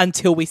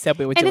until we said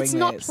we were doing this.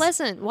 And it's not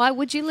pleasant. Why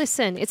would you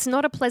listen? It's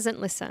not a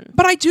pleasant listen.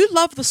 But I do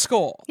love the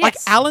score. Yes. Like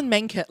Alan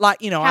Menken,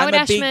 Howard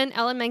Ashman,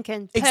 Alan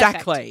Menken. Perfect.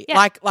 Exactly.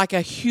 Yeah. Like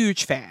a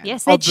huge fan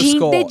of the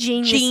score. They're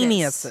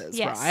geniuses.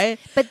 Yes. Right?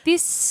 But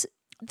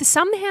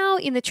somehow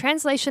in the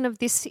translation of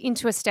this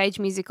into a stage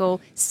musical,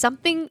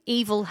 something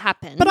evil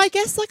happened. But I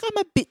guess like I'm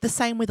a bit the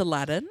same with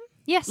Aladdin.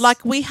 Yes.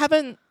 Like we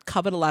haven't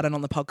covered Aladdin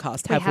on the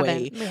podcast, have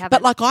we? We haven't.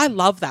 But like I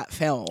love that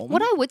film.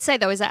 What I would say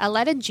though is that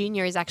Aladdin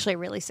Jr. is actually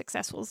really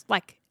successful.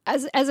 Like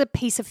as a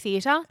piece of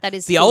theatre, that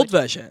is the old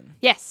version.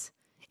 Yes.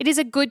 It is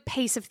a good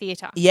piece of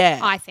theatre. Yeah.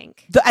 I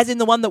think. As in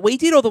the one that we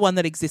did or the one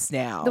that exists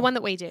now? The one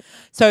that we did.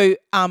 So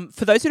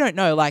for those who don't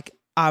know,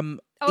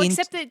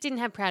 except that it didn't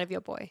have Proud of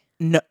Your Boy.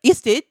 No, yes,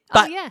 it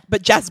did.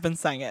 But Jasmine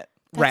sang it.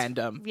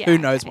 random. Yeah, Who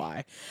knows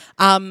why?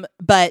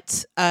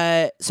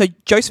 So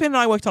Josephine and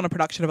I worked on a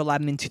production of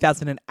Aladdin in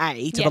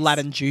 2008 of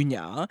Aladdin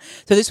Jr.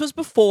 So this was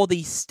before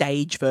the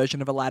stage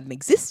version of Aladdin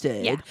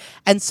existed. Yeah.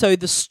 And so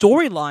the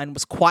storyline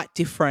was quite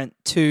different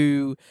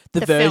to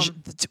the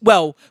version. Film.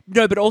 Well,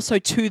 no, but also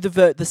to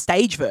the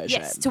stage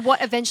version. Yes, to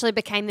what eventually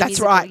became the That's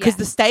musical. right, because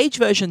the stage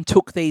version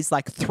took these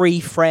like three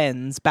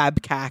friends,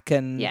 Babcock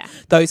and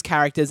those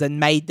characters, and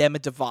made them a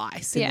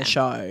device in the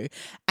show.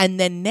 And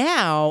then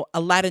now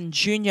Aladdin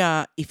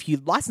Jr., if you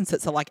license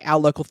it, so like our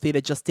local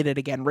theatre just did it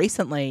again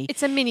recently.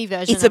 It's a mini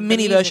version. It's a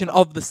mini version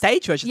of the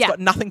stage version. Yeah. It's got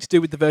nothing to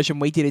do with the version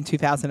we did in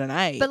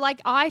 2008. But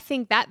like, I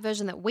think that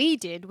version that we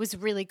did was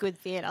really good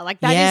theatre. Like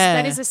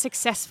that is a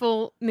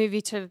successful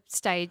movie to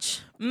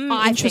stage.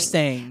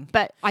 Interesting. Think.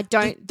 But I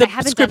don't. They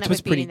haven't done that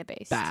with Beauty and the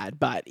Beast. Bad,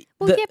 but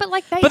but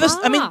like they are.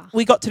 I mean,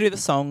 we got to do the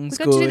songs.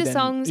 We got to do the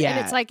songs, and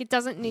it's like it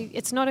doesn't need.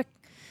 It's not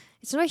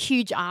a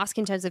huge ask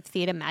in terms of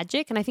theatre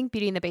magic, and I think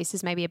Beauty and the Beast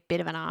is maybe a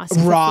bit of an ask for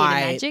theatre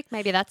magic.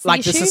 Maybe that's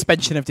like the issue.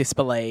 suspension of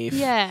disbelief.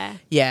 Yeah.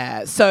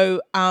 Yeah.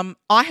 So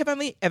I have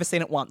only ever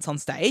seen it once on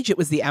stage. It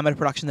was the amateur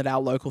production that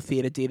our local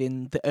theatre did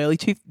in the early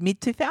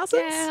mid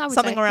 2000s,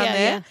 something around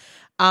there.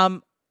 Yeah.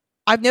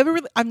 I've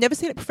never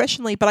seen it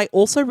professionally, but I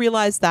also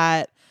realised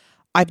that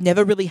I've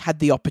never really had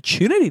the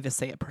opportunity to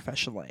see it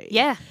professionally.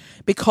 Yeah.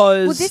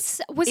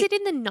 Because was it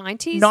in the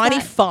 90s?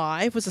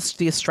 95 was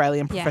the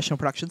Australian professional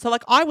production. So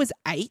like I was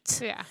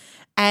 8. Yeah.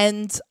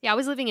 And I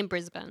was living in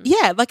Brisbane.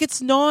 Yeah, like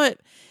it's not,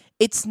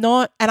 and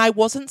I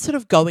wasn't sort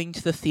of going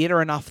to the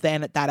theatre enough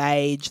then at that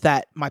age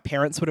that my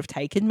parents would have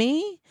taken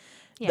me.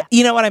 Yeah.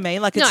 You know what I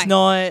mean? Like it's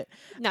not.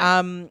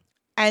 No.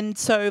 And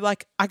so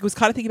like I was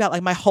kind of thinking about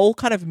like my whole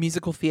kind of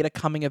musical theatre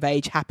coming of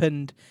age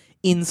happened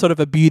in sort of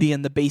a Beauty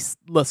and the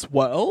Beastless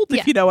world,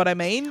 if you know what I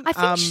mean. I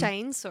think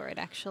Shane saw it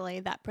actually,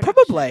 that production.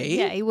 Probably.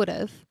 Yeah, he would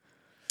have.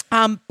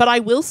 But I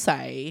will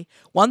say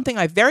one thing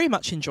I very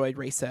much enjoyed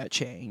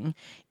researching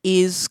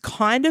is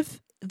kind of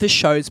the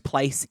show's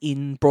place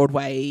in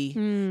Broadway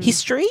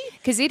history.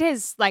 Because it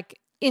has, like,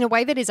 in a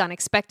way that is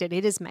unexpected,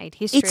 it has made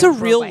history. It's a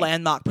real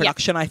landmark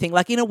production, I think.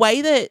 Like, in a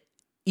way that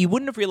you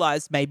wouldn't have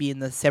realised maybe in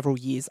the several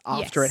years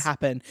after it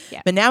happened.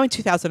 Yeah. But now in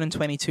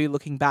 2022,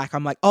 looking back,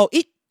 I'm like, oh,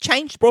 it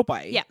changed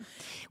Broadway. Yeah.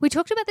 We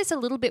talked about this a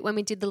little bit when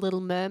we did The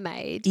Little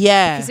Mermaid.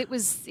 Yeah. Because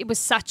it was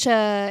such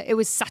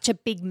a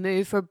big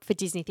move for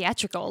Disney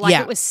theatrical. Like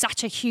it was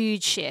such a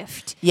huge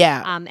shift.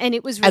 Yeah. And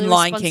it was really And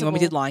Lion King, when we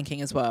did Lion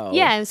King as well.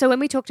 Yeah. And so when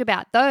we talked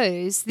about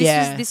those,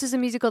 this was a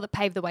musical that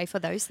paved the way for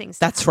those things.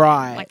 That's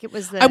right. Like it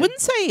was I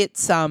wouldn't say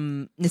it's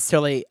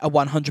necessarily a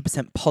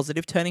 100%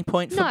 positive turning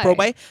point for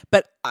Broadway,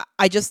 but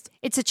I just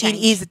it's a change.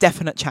 It is a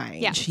definite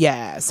change.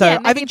 Yeah. So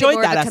I've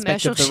enjoyed that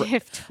aspect of the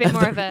shift, a bit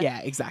more of a yeah,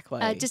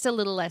 exactly. Just a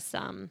little less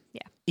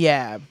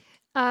Yeah.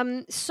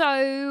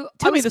 So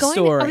Tell me the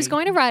story. I was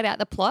going to write out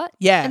the plot.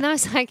 Yeah. And then I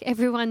was like,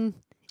 everyone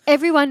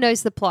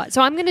knows the plot.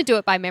 So I'm going to do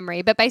it by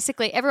memory. But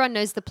basically, everyone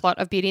knows the plot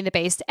of Beauty and the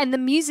Beast. And the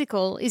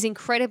musical is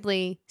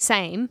incredibly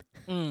same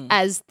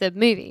as the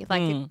movie.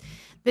 Like,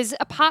 there's,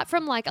 apart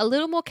from like a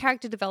little more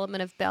character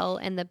development of Belle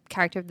and the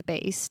character of the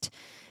Beast,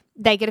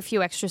 they get a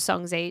few extra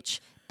songs each.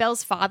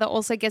 Belle's father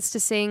also gets to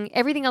sing.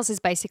 Everything else is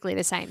basically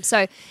the same.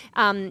 So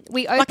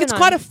we open like it's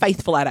quite a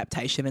faithful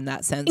adaptation in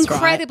that sense,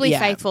 incredibly right?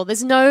 faithful.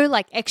 There's no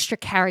like extra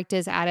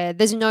characters added.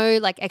 There's no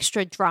like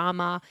extra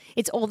drama.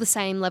 It's all the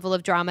same level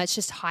of drama. It's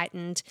just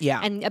heightened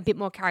and a bit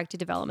more character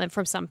development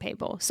from some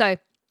people. So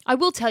I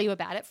will tell you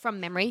about it from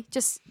memory.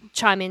 Just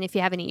chime in if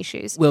you have any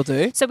issues. Will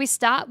do. So we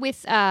start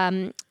with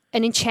an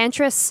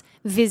enchantress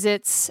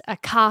visits a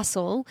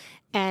castle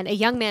and a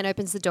young man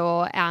opens the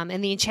door and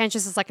the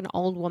enchantress is like an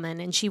old woman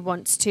and she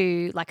wants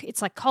to like,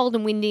 it's like cold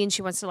and windy and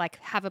she wants to like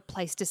have a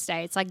place to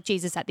stay. It's like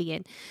Jesus at the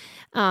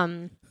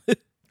inn.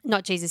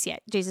 Not Jesus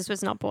yet. Jesus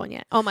was not born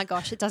yet. Oh my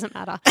gosh, it doesn't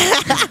matter.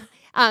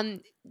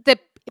 The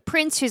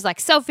prince, who's like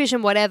selfish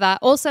and whatever,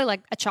 also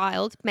like a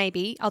child,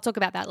 maybe, I'll talk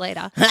about that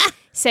later,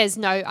 says,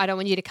 no, I don't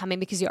want you to come in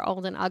because you're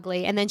old and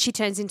ugly. And then she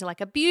turns into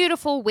like a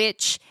beautiful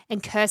witch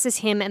and curses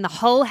him and the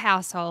whole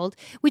household,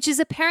 which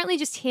is apparently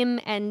just him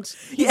and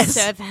his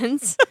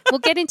servants. We'll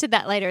get into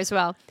that later as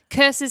well.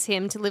 Curses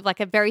him to live like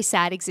a very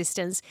sad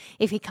existence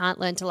if he can't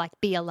learn to like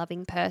be a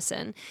loving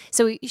person.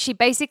 So she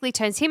basically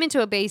turns him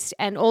into a beast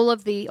and all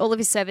of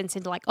his servants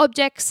into like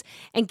objects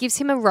and gives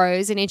him a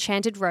rose, an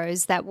enchanted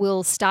rose that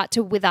will start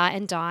to wither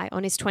and die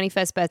on his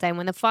 21st birthday. And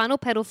when the final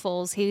petal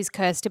falls, he is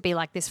cursed to be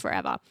like this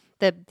forever.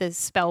 The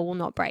spell will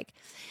not break.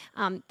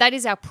 That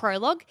is our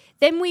prologue.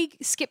 Then we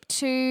skip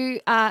to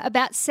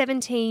about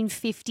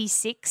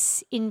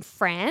 1756 in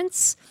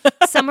France,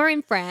 somewhere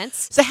in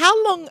France. So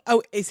how long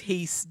is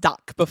he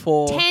stuck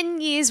before? 10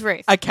 years,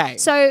 Ruth. Okay.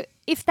 So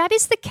if that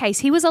is the case,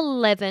 he was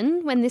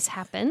 11 when this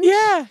happened.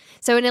 Yeah.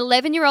 So an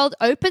 11-year-old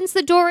opens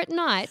the door at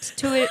night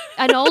to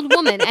an old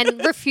woman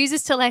and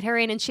refuses to let her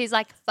in. And she's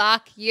like,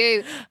 fuck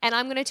you. And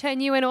I'm going to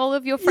turn you and all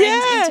of your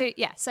friends into...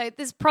 Yeah. So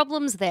there's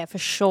problems there for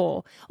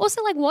sure.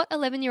 Also, like, what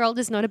 11-year-old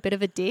is not a bit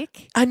of a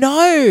dick? I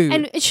know.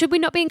 And should we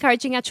not be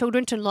encouraging our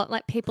children to not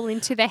let people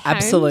into their homes?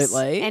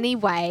 Absolutely.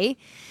 Anyway,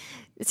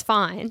 it's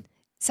fine.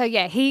 So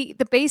yeah,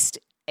 the Beast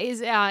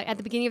is at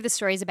the beginning of the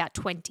story is about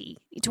 20,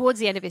 towards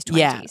the end of his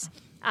 20s.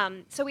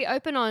 So we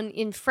open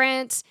in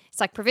France. It's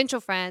like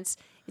provincial France.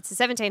 It's the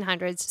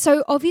 1700s.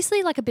 So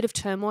obviously like a bit of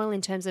turmoil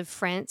in terms of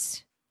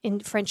France in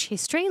French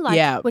history.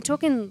 Like we're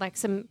talking like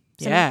some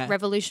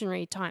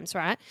revolutionary times,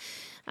 right?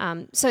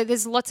 So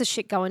there's lots of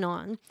shit going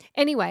on.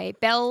 Anyway,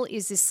 Belle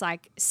is this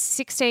like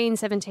 16,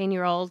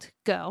 17-year-old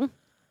girl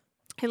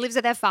who lives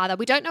with her father.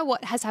 We don't know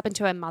what has happened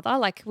to her mother.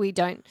 Like we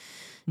don't.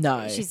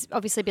 No. She's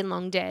obviously been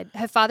long dead.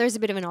 Her father is a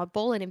bit of an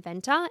oddball, an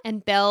inventor,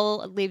 and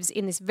Belle lives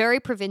in this very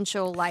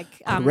provincial, like...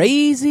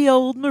 crazy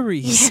old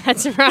Maurice. Yeah,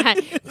 that's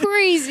right.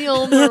 Crazy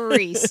old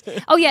Maurice.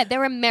 Oh, yeah,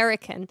 they're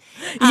American.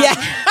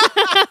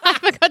 I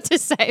forgot to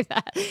say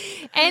that.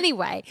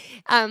 Anyway,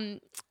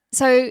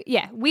 so,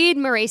 yeah, weird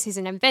Maurice is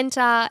an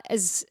inventor,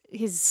 as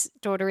his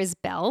daughter is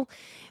Belle.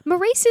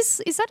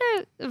 Maurice, is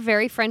that a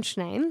very French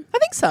name? I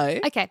think so.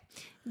 Okay.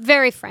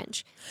 Very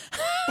French.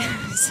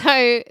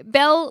 So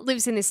Belle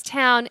lives in this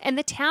town and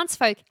the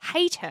townsfolk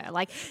hate her.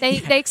 Like they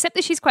accept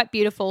that she's quite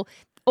beautiful.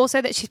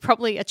 Also that she's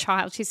probably a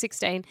child. She's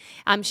 16.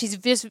 She's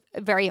just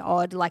very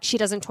odd. Like she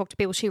doesn't talk to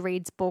people. She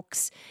reads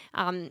books.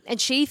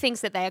 And she thinks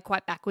that they are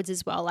quite backwards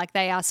as well. Like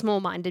they are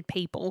small-minded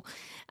people,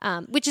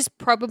 which is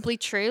probably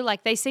true.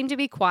 Like they seem to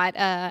be quite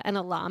an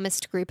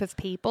alarmist group of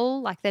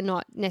people. Like they're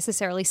not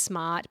necessarily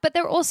smart. But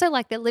they're also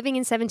like they're living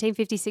in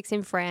 1756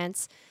 in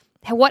France.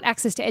 What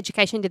access to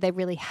education did they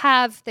really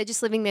have? They're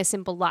just living their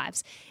simple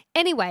lives.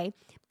 Anyway,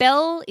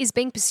 Belle is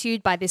being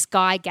pursued by this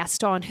guy,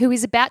 Gaston, who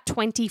is about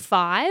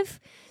 25.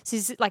 So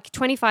he's like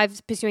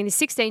 25 pursuing this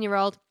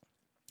 16-year-old.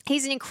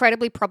 He's an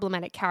incredibly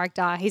problematic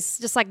character. He's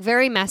just like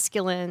very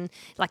masculine,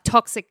 like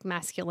toxic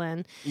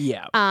masculine.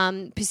 Yeah.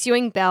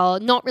 Pursuing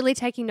Belle, not really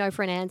taking no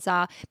for an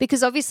answer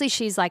because obviously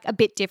she's like a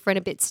bit different,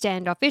 a bit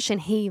standoffish,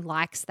 and he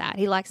likes that.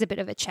 He likes a bit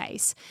of a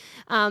chase.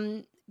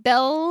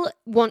 Belle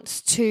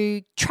wants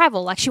to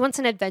travel. Like she wants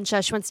an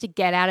adventure. She wants to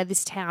get out of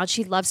this town.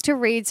 She loves to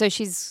read. So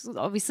she's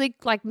obviously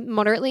like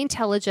moderately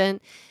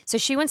intelligent. So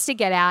she wants to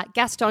get out.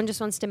 Gaston just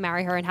wants to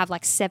marry her and have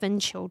like 7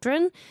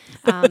 children.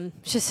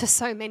 Just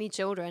so many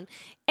children.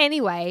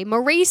 Anyway,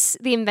 Maurice,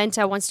 the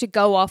inventor, wants to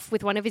go off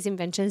with one of his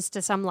inventions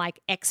to some like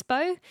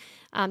expo.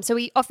 So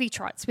he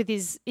trots with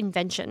his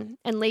invention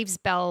and leaves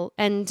Belle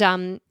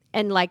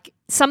and like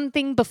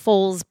something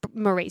befalls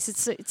Maurice.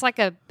 It's like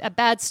a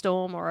bad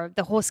storm or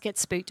the horse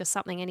gets spooked or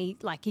something and he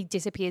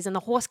disappears and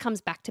the horse comes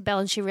back to Belle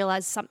and she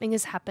realizes something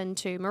has happened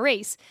to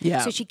Maurice.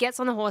 Yeah. So she gets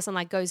on the horse and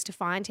like goes to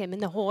find him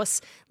and the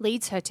horse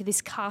leads her to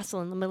this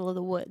castle in the middle of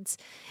the woods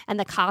and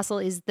the castle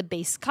is the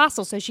Beast's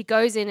castle. So she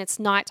goes in, it's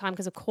nighttime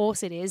because of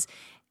course it is,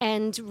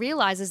 and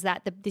realizes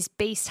that this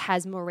beast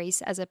has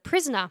Maurice as a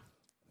prisoner.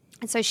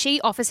 And so she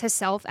offers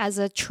herself as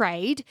a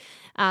trade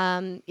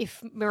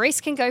if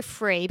Maurice can go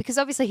free, because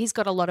obviously he's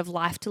got a lot of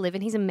life to live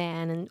and he's a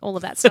man and all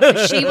of that stuff.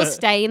 So she will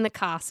stay in the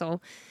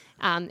castle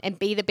and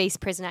be the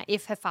beast prisoner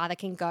if her father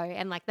can go.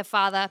 And like the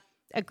father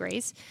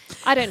agrees.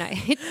 I don't know.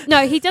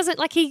 No, he doesn't.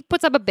 Like he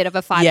puts up a bit of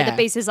a fight. Yeah. But the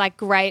beast is like,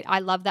 great, I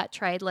love that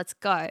trade. Let's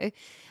go.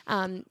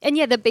 And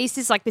yeah, the beast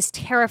is like this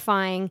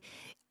terrifying...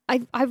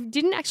 I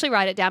didn't actually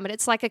write it down, but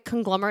it's like a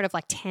conglomerate of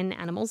like 10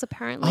 animals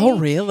apparently. Oh,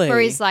 really? Where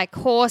he's like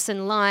horse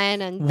and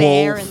lion and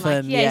bear Wolf and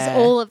like, he's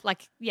all of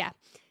like,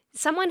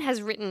 Someone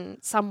has written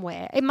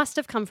somewhere, it must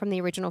have come from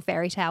the original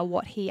fairy tale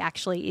what he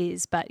actually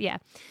is, but yeah.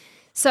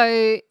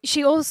 So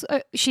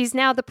she's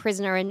now the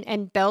prisoner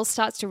and Belle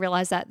starts to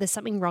realize that there's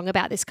something wrong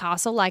about this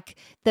castle. Like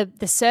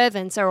the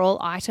servants are all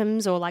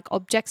items or like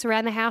objects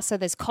around the house. So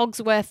there's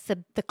Cogsworth,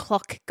 the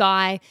clock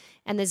guy,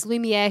 and there's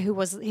Lumiere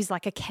he's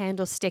like a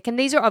candlestick. And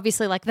these are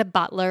obviously like the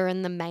butler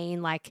and the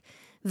main like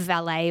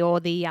valet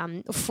or the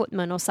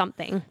footman or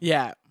something.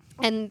 Yeah.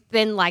 And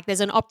then like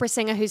there's an opera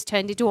singer who's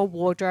turned into a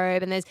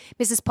wardrobe and there's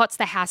Mrs. Potts,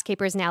 the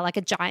housekeeper, is now like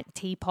a giant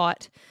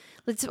teapot.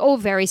 It's all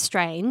very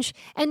strange.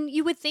 And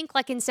you would think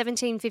like in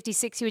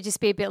 1756 you would just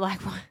be a bit like,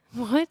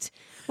 what?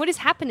 What is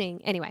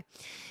happening? Anyway,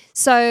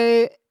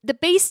 so the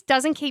beast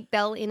doesn't keep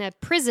Belle in a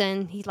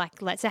prison. He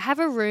like lets her have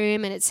a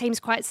room and it seems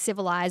quite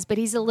civilized, but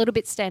he's a little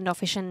bit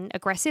standoffish and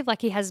aggressive.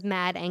 Like he has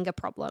mad anger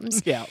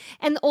problems. Yeah.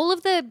 And all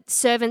of the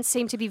servants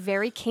seem to be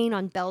very keen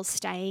on Belle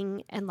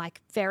staying and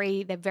like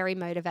they're very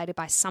motivated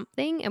by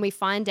something. And we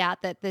find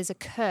out that there's a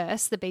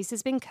curse. The beast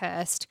has been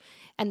cursed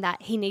and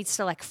that he needs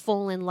to like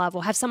fall in love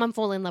or have someone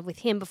fall in love with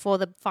him before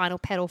the final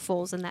petal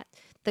falls and that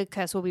the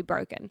curse will be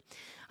broken.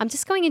 I'm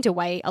just going into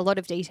a lot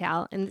of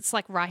detail and it's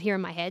like right here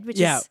in my head,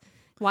 which is...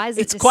 Why is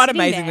it it's just quite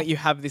sitting amazing there? that you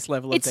have this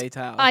level of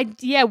detail.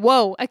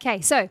 Whoa.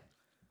 Okay, so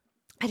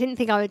I didn't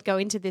think I would go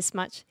into this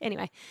much.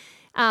 Anyway,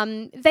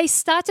 they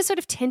start to sort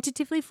of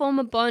tentatively form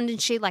a bond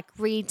and she like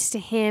reads to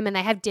him and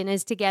they have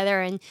dinners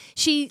together and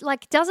she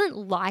like doesn't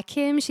like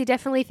him. She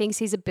definitely thinks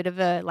he's a bit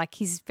of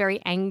he's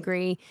very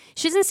angry.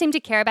 She doesn't seem to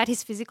care about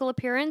his physical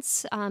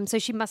appearance. So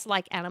she must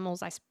like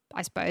animals,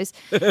 I suppose.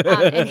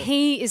 And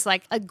he is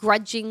like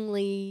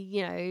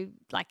grudgingly,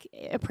 like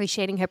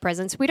appreciating her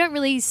presence. We don't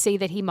really see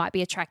that he might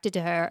be attracted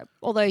to her,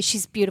 although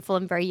she's beautiful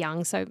and very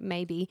young, so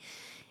maybe.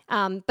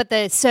 But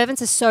the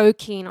servants are so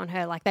keen on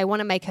her. Like they want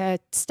to make her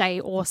stay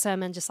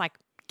awesome and just like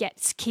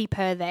keep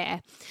her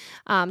there.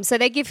 So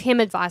they give him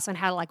advice on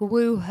how to like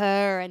woo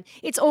her, and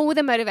it's all with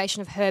the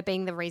motivation of her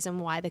being the reason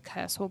why the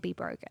curse will be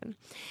broken.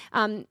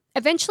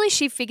 Eventually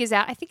she figures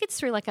out, I think it's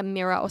through like a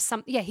mirror or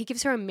something. Yeah, he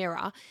gives her a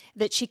mirror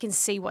that she can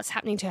see what's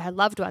happening to her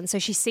loved one. So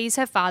she sees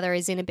her father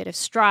is in a bit of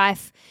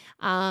strife.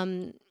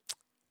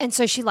 And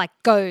so she like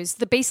goes,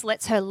 the beast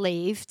lets her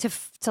leave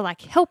to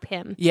like help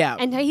him. Yeah.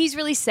 And he's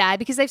really sad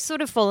because they've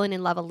sort of fallen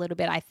in love a little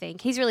bit, I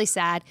think. He's really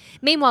sad.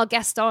 Meanwhile,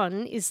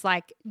 Gaston is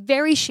like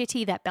very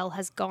shitty that Belle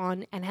has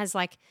gone and has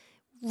like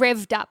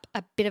revved up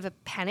a bit of a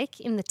panic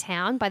in the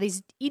town by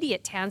these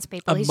idiot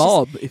townspeople. If you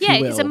will.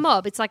 It's a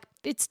mob. It's like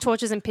it's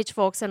torches and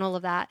pitchforks and all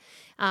of that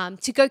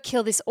to go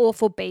kill this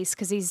awful beast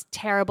because he's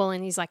terrible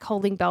and he's like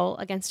holding Belle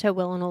against her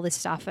will and all this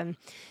stuff. And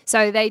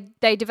so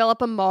they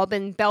develop a mob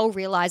and Belle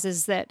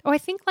realizes that, I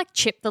think like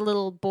Chip, the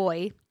little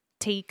boy,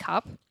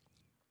 Teacup,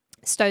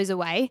 stows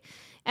away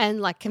and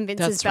like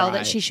convinces Belle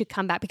that she should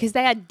come back because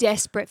they are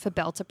desperate for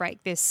Belle to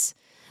break this.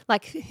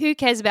 Like, who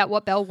cares about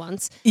what Belle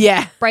wants?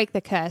 Yeah. Break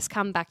the curse,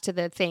 come back to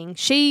the thing.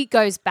 She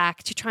goes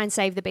back to try and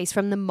save the beast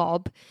from the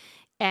mob,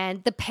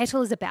 and the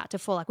petal is about to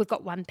fall. Like, we've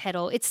got one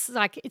petal. It's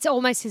like, it's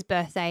almost his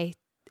birthday.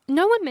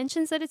 No one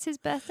mentions that it's his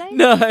birthday.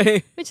 No.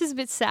 Which is a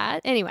bit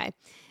sad. Anyway,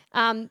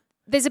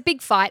 there's a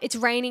big fight. It's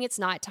raining. It's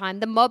nighttime.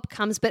 The mob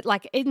comes, but,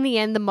 like, in the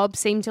end, the mob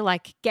seem to,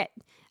 like, get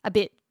a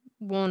bit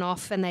worn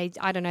off and they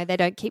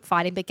don't keep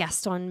fighting, but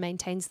Gaston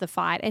maintains the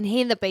fight and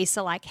he and the beast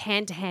are like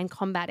hand-to-hand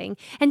combating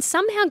and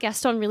somehow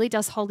Gaston really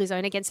does hold his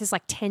own against this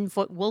like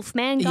 10-foot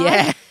wolfman guy.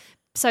 Yeah.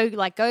 So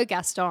like go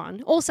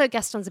Gaston. Also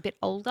Gaston's a bit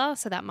older,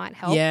 so that might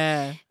help.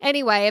 Yeah.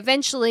 Anyway,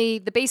 eventually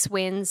the beast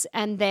wins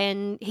and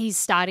then he's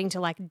starting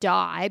to like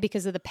die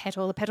because of the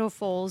petal. The petal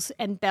falls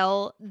and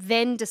Belle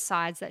then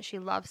decides that she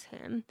loves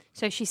him.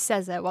 So she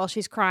says it while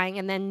she's crying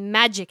and then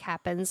magic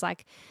happens.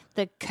 Like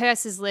the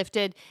curse is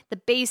lifted. The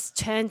beast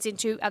turns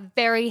into a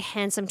very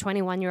handsome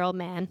 21-year-old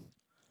man,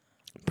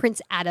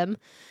 Prince Adam.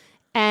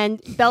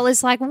 And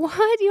Bella's like,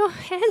 what? You're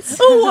handsome.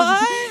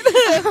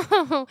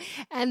 What?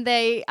 And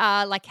they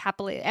are like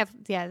happily,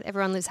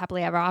 everyone lives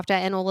happily ever after.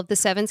 And all of the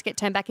servants get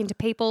turned back into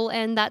people.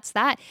 And that's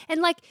that.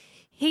 And like,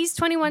 he's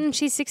 21 and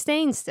she's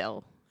 16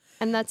 still.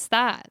 And that's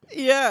that.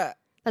 Yeah.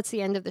 That's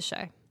the end of the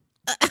show.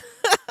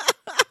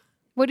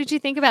 What did you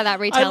think about that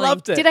retelling? I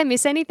loved it. Did I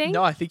miss anything?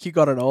 No, I think you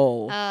got it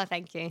all. Oh,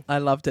 thank you. I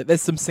loved it.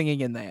 There's some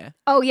singing in there.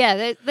 Oh,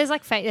 yeah. There's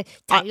like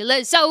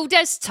Taylor's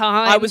oldest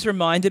time. I was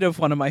reminded of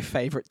one of my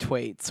favourite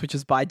tweets, which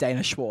is by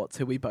Dana Schwartz,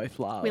 who we both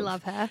love. We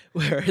love her.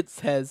 Where it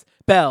says,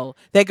 Belle,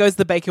 there goes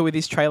the baker with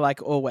his tray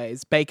like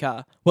always.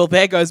 Baker, well,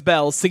 there goes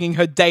Belle singing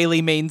her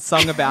daily mean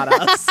song about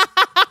us.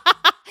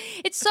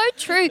 It's so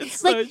true.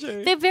 It's like, so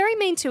true. They're very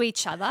mean to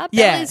each other.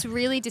 Yeah. Belle is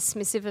really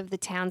dismissive of the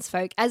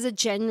townsfolk as a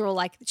general.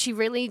 Like she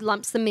really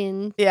lumps them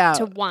in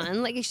to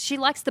one. Like she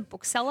likes the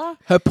bookseller.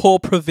 Her poor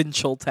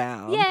provincial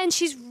town. Yeah, and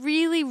she's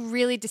really,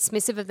 really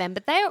dismissive of them.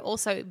 But they are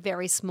also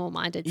very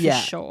small-minded for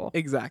sure.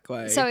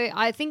 Exactly. So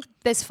I think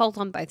there's fault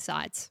on both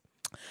sides.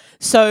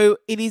 So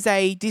it is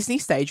a Disney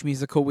stage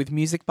musical with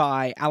music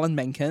by Alan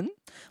Menken,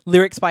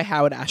 lyrics by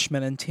Howard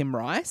Ashman and Tim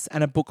Rice,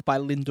 and a book by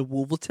Linda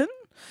Woolverton.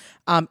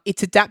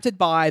 It's adapted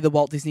by the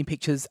Walt Disney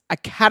Pictures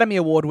Academy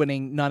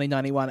Award-winning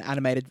 1991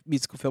 animated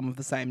musical film of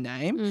the same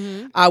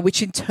name,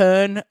 which in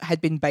turn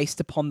had been based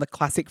upon the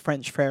classic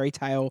French fairy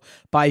tale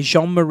by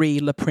Jean-Marie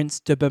Le Prince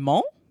de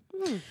Beaumont.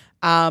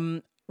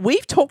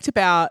 We've talked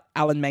about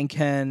Alan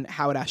Menken,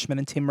 Howard Ashman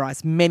and Tim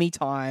Rice many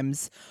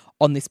times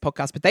on this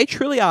podcast, but they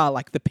truly are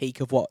like the peak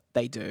of what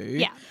they do.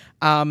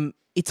 Yeah.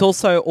 It's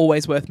also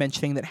always worth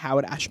mentioning that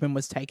Howard Ashman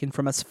was taken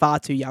from us far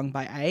too young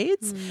by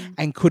AIDS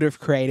and could have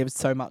created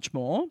so much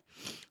more.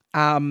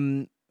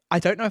 I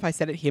don't know if I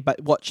said it here, but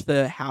watch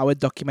the Howard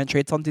documentary.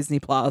 It's on Disney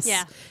Plus.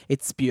 Yeah.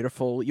 It's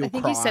beautiful. You'll cry.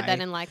 I think you said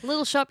that in like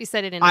Little Shop. You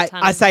said it in a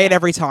ton. I say it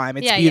every time.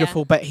 It's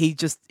beautiful, but he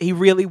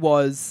really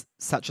was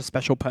such a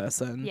special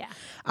person.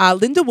 Yeah.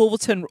 Linda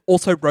Woolverton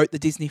also wrote the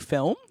Disney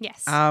film.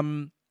 Yes.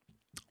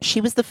 She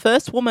was the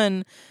first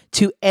woman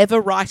to ever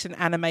write an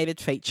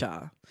animated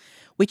feature,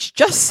 which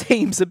just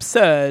seems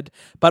absurd,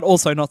 but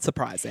also not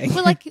surprising.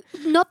 Well, like,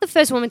 not the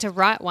first woman to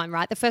write one,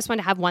 right? The first one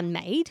to have one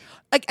made.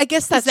 I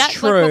guess that's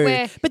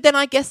true. But then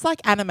I guess, like,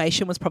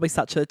 animation was probably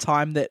such a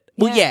time that...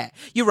 Well, yeah,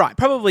 you're right.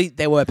 Probably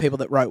there were people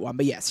that wrote one,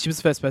 but yes, she was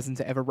the first person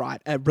to ever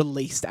write a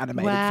released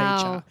animated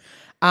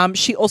feature.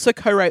 She also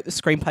co-wrote the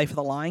screenplay for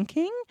The Lion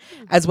King,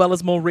 as well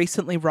as more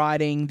recently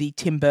writing the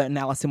Tim Burton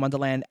Alice in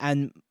Wonderland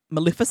and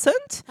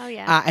Maleficent,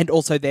 and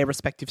also their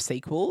respective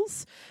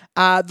sequels.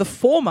 The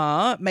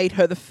former made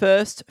her the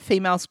first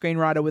female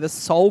screenwriter with a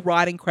sole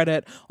writing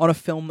credit on a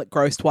film that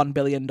grossed $1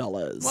 billion.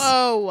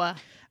 Whoa.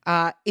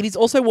 It is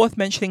also worth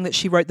mentioning that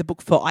she wrote the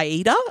book for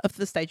Aida, of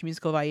the stage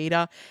musical of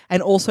Aida,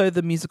 and also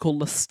the musical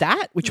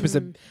Lestat, which was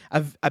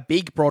a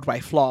big Broadway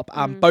flop.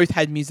 Both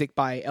had music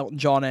by Elton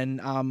John, and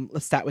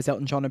Lestat was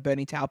Elton John and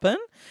Bernie Taupin.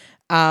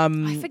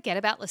 I forget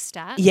about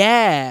Lestat.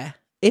 Yeah.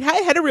 It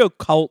had a real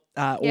cult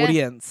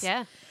audience.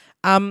 Yeah.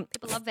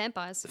 People love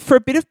vampires. For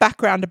a bit of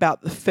background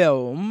about the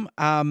film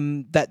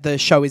that the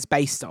show is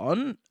based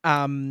on,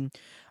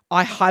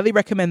 I highly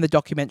recommend the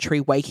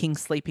documentary Waking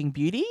Sleeping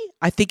Beauty.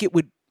 I think it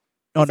would...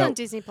 It's on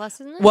Disney Plus,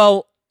 isn't it?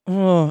 Well,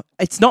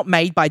 it's not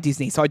made by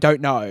Disney, so I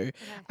don't know.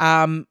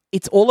 Okay.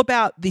 It's all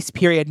about this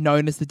period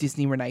known as the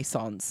Disney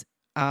Renaissance.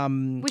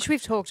 Which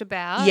we've talked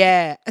about.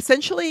 Yeah.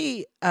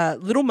 Essentially,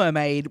 Little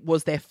Mermaid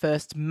was their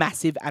first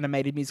massive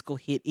animated musical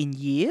hit in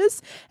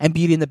years, and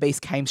Beauty and the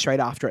Beast came straight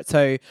after it.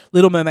 So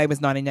Little Mermaid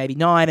was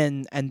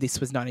 1989 and this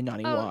was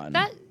 1991.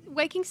 That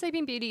Waking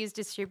Sleeping Beauty is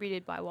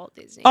distributed by Walt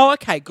Disney. Oh,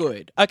 okay,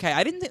 good. Okay,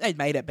 I didn't think they'd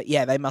made it, but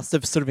yeah, they must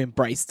have sort of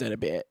embraced it a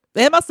bit.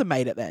 They must have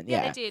made it then,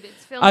 yeah. Yeah, they did.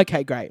 It's filmed.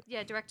 Okay, great.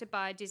 Yeah, directed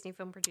by Disney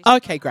film producer.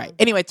 Okay, great.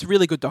 Anyway, it's a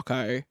really good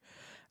doco.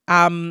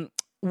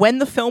 When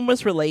the film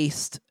was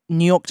released,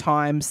 New York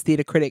Times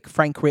theatre critic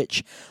Frank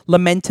Rich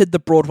lamented the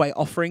Broadway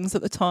offerings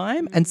at the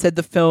time and said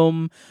the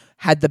film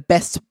had the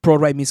best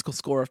Broadway musical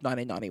score of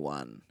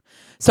 1991.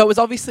 So it was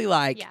obviously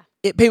like,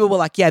 people were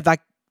like,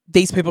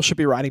 these people should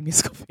be writing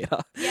musical theatre.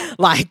 Yeah.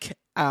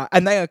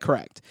 And they are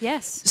correct.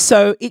 Yes.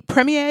 So it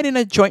premiered in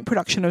a joint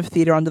production of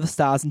Theatre Under the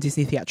Stars and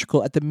Disney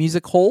Theatrical at the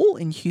Music Hall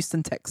in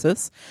Houston,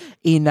 Texas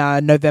in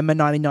November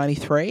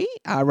 1993,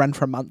 ran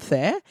for a month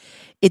there.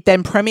 It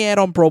then premiered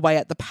on Broadway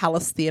at the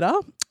Palace Theatre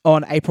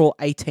on April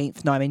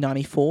 18th,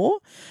 1994.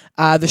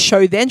 The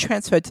show then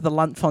transferred to the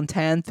Lunt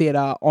Fontanne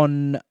Theatre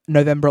on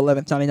November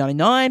 11th,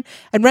 1999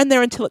 and ran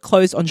there until it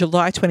closed on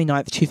July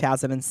 29th,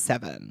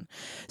 2007.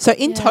 So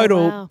in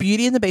total,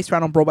 Beauty and the Beast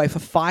ran on Broadway for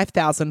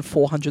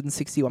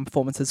 5,461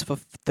 performances for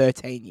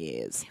 13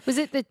 years. Is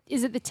it the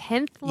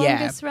 10th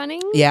longest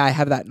running? Yeah, I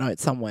have that note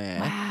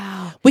somewhere.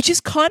 Wow. Which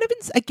is kind of,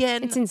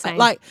 again, it's insane.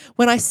 Like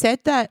when I said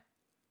that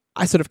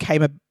I sort of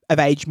came of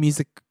age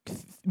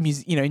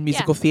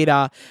musical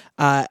theatre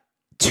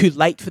too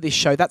late for this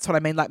show. That's what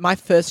I mean. Like my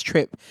first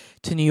trip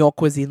to New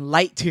York was in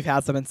late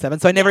 2007,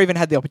 so I never even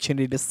had the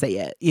opportunity to see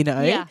it,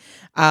 Yeah.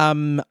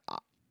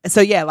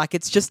 So yeah, like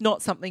it's just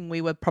not something we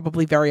were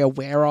probably very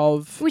aware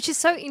of. Which is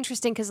so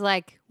interesting because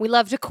like we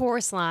loved a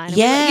chorus line.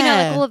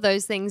 Yeah. Like all of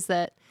those things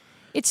that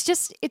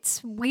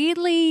it's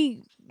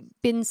weirdly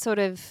been sort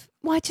of...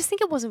 Well, I just think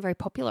it wasn't very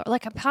popular.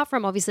 Like, apart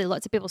from obviously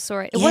lots of people saw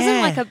it, it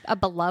wasn't like a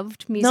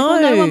beloved musical.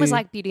 No one was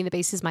like, Beauty and the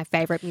Beast is my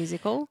favourite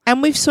musical.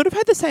 And we've sort of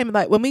had the same,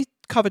 like, when we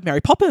covered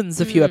Mary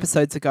Poppins a few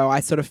episodes ago,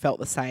 I sort of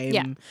felt the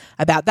same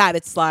about that.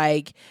 It's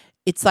like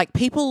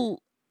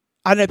people...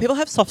 I don't know, people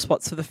have soft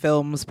spots for the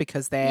films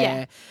because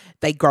they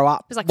grow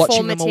up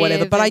watching them or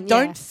whatever, but I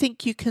don't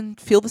think you can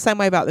feel the same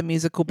way about the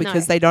musical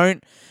because they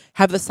don't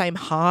have the same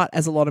heart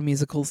as a lot of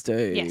musicals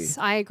do. Yes,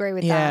 I agree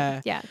with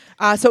that. Yeah.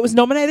 So it was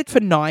nominated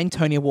for 9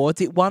 Tony Awards.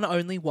 It won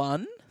only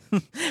one,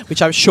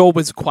 which I'm sure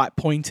was quite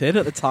pointed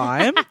at the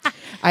time.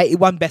 It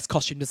won Best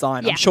Costume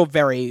Design. I'm sure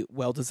very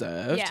well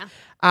deserved.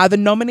 Yeah. The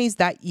nominees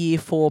that year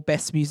for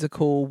Best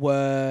Musical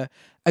were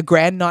A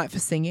Grand Night for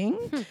Singing,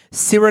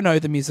 Cyrano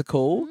the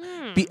Musical,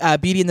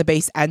 Beauty and the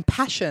Beast, and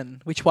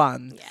Passion, which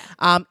won.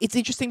 Yeah. It's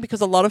interesting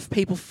because a lot of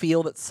people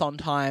feel that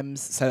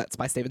Sondheim's, so that's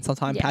by Stephen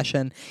Sondheim,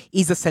 Passion,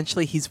 is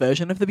essentially his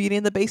version of the Beauty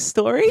and the Beast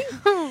story,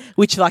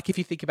 which, like, if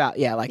you think about,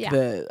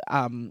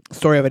 the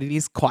story of it, it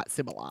is quite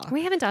similar.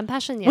 We haven't done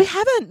Passion yet. We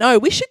haven't. No,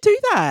 we should do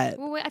that.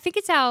 Well, I think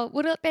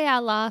would it be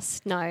our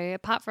last? No,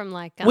 apart from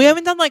like... we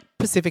haven't done like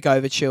Pacific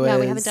Overtures. No,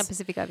 we haven't done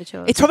Pacific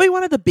Overtures. It's probably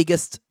one of the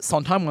biggest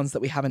Sondheim ones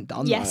that we haven't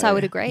done. Yes, though. I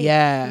would agree.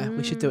 Yeah,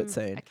 we should do it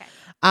soon.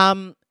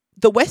 Okay.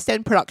 The West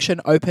End production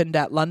opened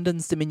at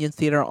London's Dominion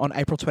Theatre on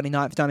April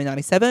 29th,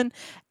 1997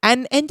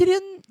 and ended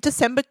in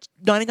December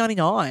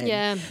 1999.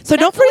 Yeah. So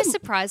that always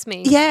surprised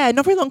me. Yeah,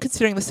 not very long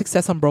considering the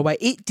success on Broadway.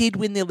 It did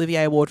win the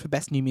Olivier Award for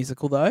Best New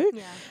Musical though.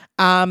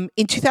 Yeah.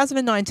 In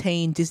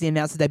 2019, Disney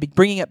announced that they'd be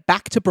bringing it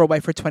back to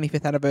Broadway for a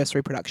 25th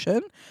anniversary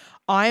production.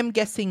 I am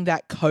guessing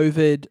that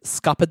COVID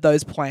scuppered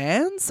those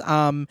plans,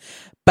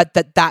 but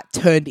that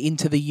turned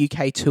into the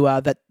UK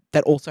tour that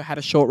also had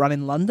a short run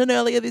in London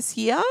earlier this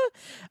year,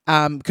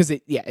 because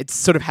it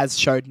sort of has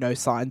showed no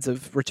signs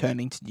of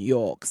returning to New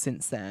York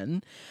since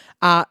then.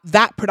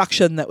 That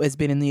production that has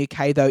been in the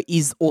UK, though,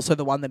 is also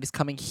the one that is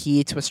coming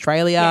here to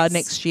Australia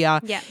next year.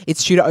 Yeah.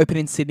 It's due to open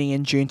in Sydney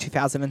in June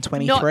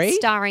 2023. Not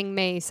starring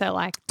me, so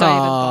like, don't even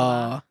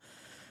bother.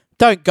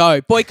 Don't go.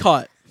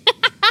 Boycott.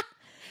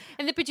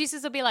 And the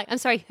producers will be like, I'm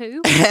sorry,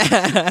 who?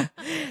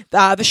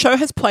 The show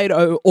has played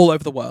all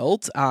over the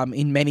world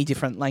in many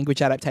different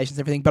language adaptations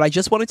and everything, but I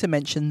just wanted to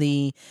mention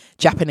the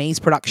Japanese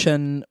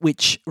production,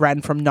 which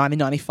ran from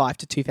 1995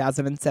 to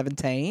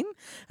 2017.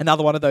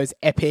 Another one of those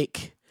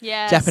epic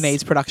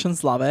Japanese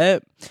productions. Love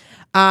it.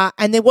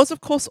 And there was, of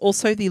course,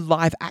 also the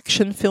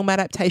live-action film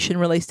adaptation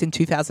released in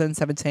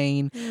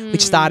 2017,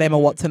 which starred Emma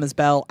Watson as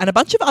Belle and a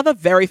bunch of other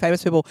very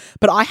famous people.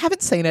 But I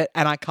haven't seen it,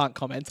 and I can't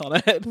comment on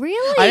it.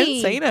 Really? I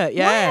haven't seen it,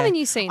 Why haven't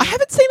you seen it? I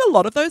haven't seen a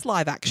lot of those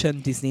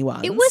live-action Disney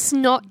ones. It was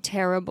not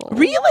terrible.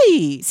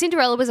 Really?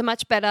 Cinderella was a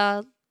much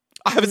better...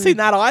 I haven't seen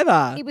that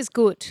either. It was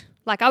good.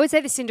 Like, I would say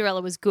the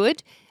Cinderella was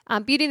good.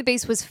 Beauty and the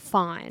Beast was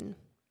fine.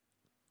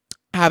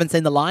 I haven't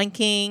seen The Lion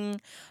King.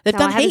 They've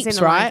done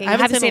heaps, right? I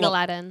haven't seen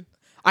Aladdin.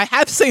 I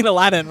have seen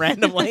Aladdin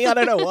randomly. I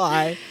don't know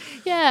why.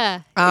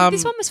 Yeah.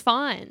 This one was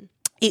fine.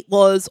 It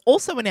was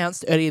also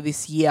announced earlier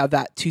this year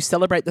that to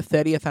celebrate the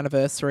 30th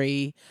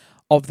anniversary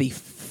of the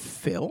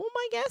film,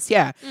 I guess,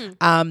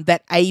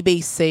 that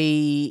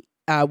ABC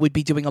would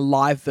be doing a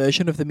live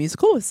version of the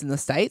musical. It's in the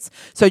States.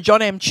 So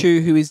John M.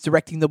 Chu, who is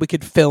directing the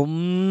Wicked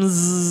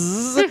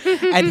films,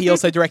 and he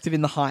also directed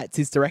In the Heights,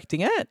 is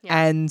directing it.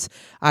 Yeah. And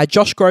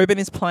Josh Groban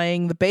is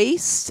playing the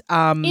Beast.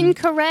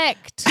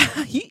 Incorrect.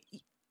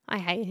 I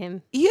hate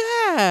him.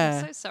 Yeah.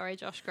 I'm so sorry,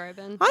 Josh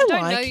Groban. I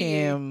don't like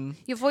him.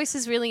 Your voice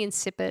is really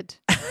insipid.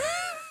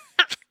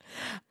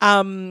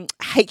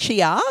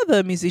 H.E.R.,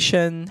 the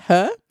musician,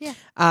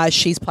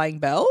 she's playing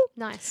Belle.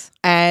 Nice.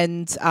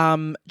 And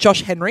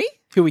Josh Henry,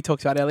 who we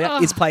talked about earlier,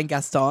 is playing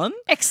Gaston.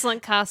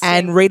 Excellent casting.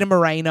 And Rita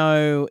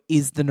Moreno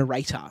is the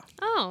narrator.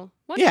 Oh,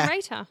 what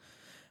narrator?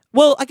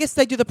 Well, I guess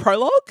they do the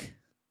prologue.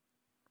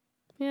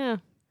 Yeah.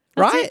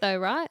 That's right? It though,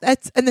 right?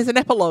 And there's an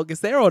epilogue, is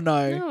there, or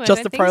no? No,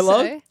 just a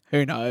prologue? So.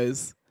 Who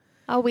knows?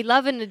 Oh, we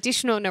love an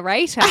additional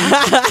narrator.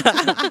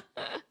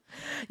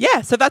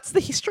 Yeah, so that's the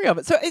history of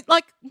it. So it's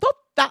like not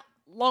that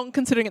long,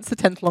 considering it's the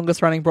 10th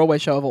longest running Broadway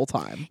show of all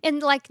time.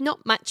 And like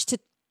not much to,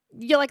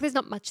 you're like, there's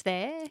not much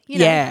there. You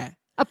know? Yeah.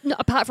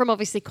 Apart from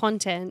obviously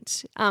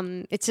content,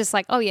 it's just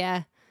like, oh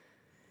yeah.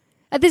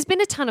 There's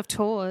been a ton of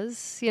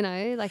tours, you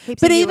know, like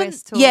heaps of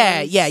US tours.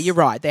 Yeah, you're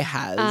right. There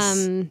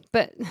has.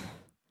 But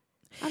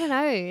I don't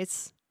know.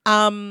 It's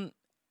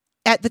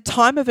at the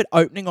time of it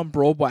opening on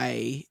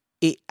Broadway,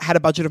 it had a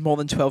budget of more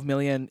than $12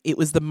 million. It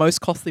was the most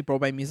costly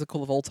Broadway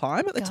musical of all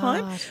time at the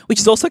time, which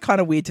is also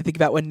kind of weird to think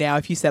about when now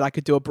if you said I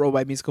could do a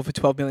Broadway musical for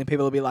 $12 million,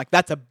 people would be like,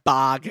 that's a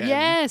bargain.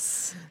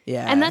 Yes.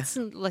 Yeah. And that's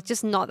like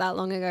just not that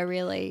long ago,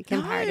 really,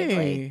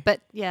 comparatively. No. But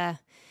yeah,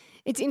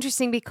 it's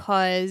interesting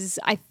because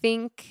I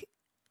think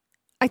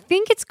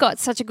it's got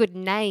such a good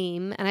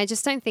name and I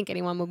just don't think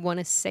anyone would want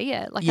to see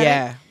it. Like,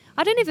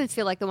 I don't even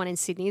feel like the one in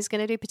Sydney is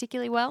going to do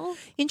particularly well.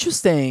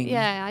 Interesting.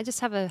 Yeah, I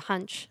just have a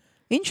hunch.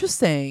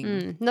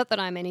 Interesting. Not that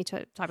I'm any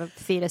type of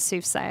theatre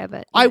soothsayer,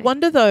 but I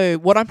wonder though.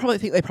 What I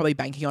think they're probably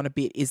banking on a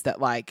bit is that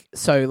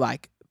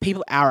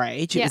people our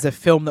age, it was a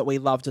film that we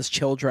loved as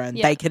children.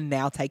 They can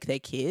now take their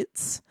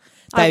kids.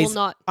 I will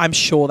not. I'm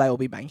sure they will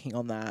be banking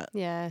on that.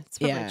 Yeah, it's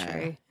probably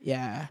true.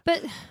 Yeah,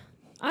 but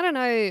I don't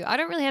know. I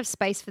don't really have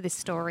space for this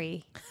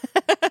story.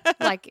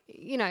 Like,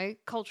 you know,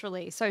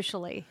 culturally,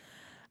 socially.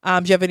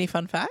 Do you have any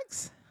fun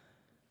facts?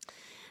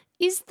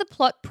 Is the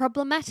plot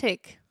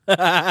problematic?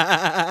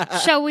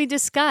 Shall we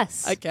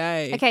discuss?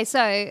 Okay,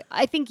 so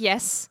I think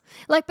yes.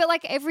 But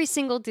every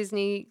single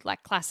Disney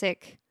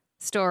classic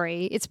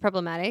story, it's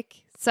problematic.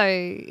 So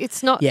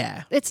it's not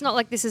it's not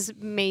like this is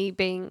me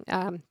being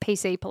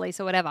PC police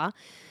or whatever.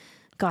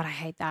 God, I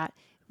hate that.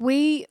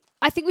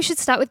 I think we should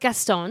start with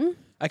Gaston.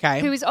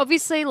 Okay. Who is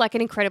obviously an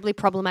incredibly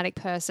problematic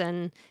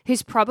person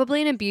who's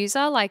probably an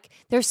abuser.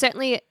 He's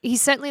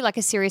certainly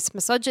a serious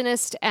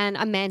misogynist and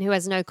a man who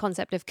has no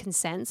concept of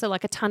consent. So a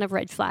ton of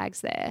red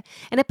flags there.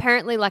 And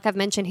apparently, like I've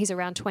mentioned, he's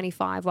around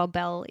 25 while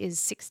Belle is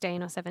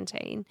 16 or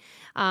 17.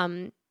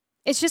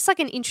 It's just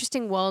an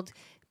interesting world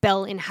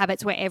Belle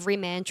inhabits where every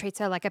man treats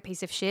her like a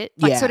piece of shit,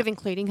 sort of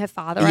including her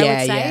father, I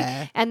would say.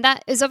 Yeah. And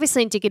that is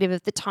obviously indicative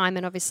of the time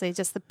and obviously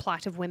just the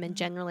plight of women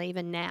generally,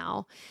 even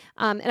now.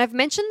 And I've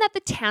mentioned that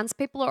the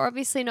townspeople are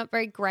obviously not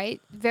very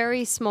great,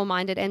 very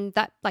small-minded, and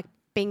that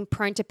being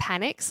prone to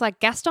panics.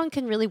 Gaston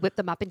can really whip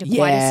them up into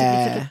quite a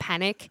significant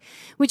panic,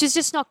 which is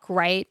just not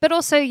great. But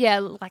also,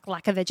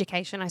 lack of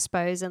education, I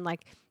suppose, and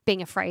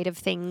being afraid of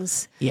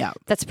things. Yeah.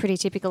 That's pretty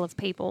typical of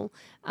people.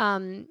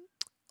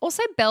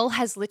 Also, Belle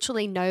has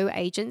literally no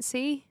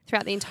agency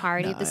throughout the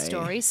entirety of the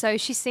story. So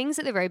she sings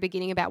at the very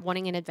beginning about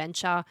wanting an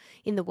adventure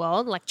in the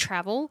world,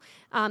 travel,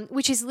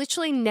 which is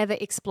literally never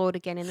explored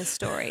again in the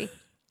story.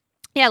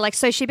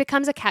 So she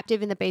becomes a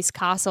captive in the Beast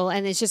Castle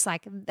and it's just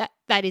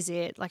that is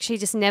it. She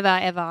just never,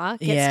 ever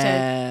gets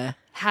to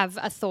have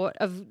a thought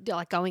of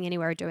going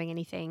anywhere or doing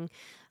anything.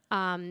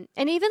 And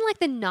even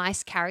the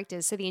nice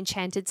characters, so the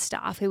enchanted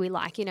staff who we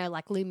like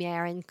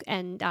Lumiere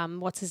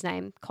and what's his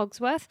name,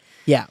 Cogsworth.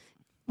 Yeah.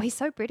 He's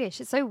so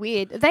British. It's so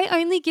weird. They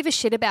only give a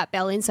shit about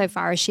Belle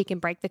insofar as she can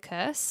break the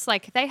curse.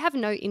 They have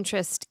no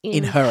interest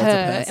in her as a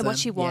person. And what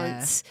she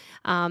wants.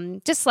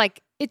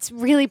 It's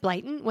really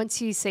blatant.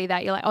 Once you see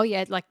that, you're like, oh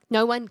yeah,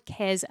 no one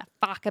cares a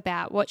fuck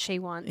about what she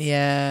wants.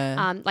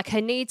 Yeah.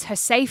 Her needs, her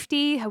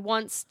safety, her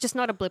wants, just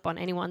not a blip on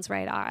anyone's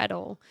radar at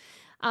all.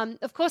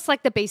 Of course,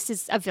 the Beast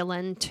is a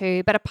villain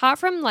too. But apart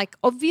from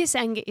obvious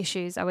anger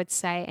issues, I would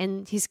say,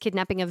 and his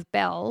kidnapping of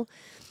Belle,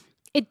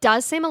 it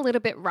does seem a little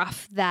bit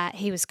rough that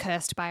he was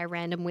cursed by a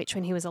random witch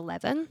when he was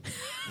 11.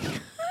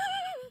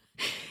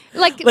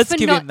 Let's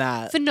give him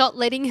that. For not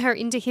letting her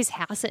into his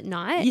house at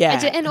night.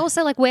 Yeah. And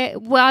also,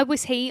 why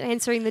was he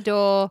answering the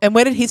door? And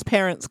where did his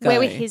parents go? Where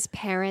were his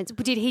parents?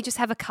 Did he just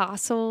have a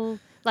castle,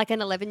 an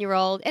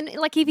 11-year-old? And,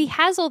 if he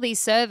has all these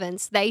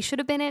servants, they should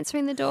have been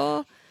answering the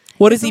door.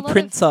 What is he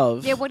prince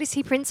of? Yeah, what is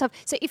he prince of?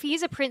 So if he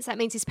is a prince, that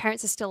means his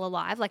parents are still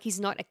alive. He's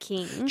not a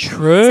king.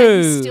 True.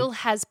 So he still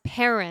has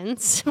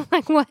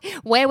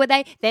where were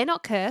they? They're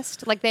not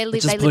cursed. They live.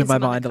 It just blew my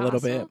mind a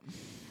little bit.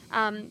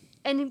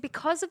 and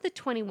because of the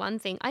 21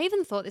 thing, I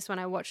even thought this when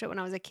I watched it when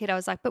I was a kid. I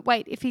was like, but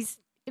wait, if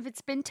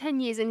it's been 10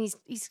 years and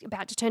he's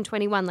about to turn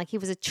 21, like he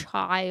was a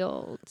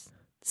child.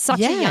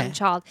 Such a young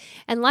child.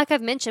 And like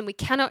I've mentioned, we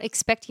cannot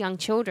expect young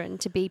children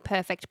to be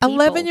perfect people.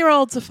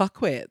 11-year-olds are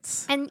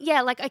fuckwits. And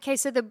yeah, like, okay,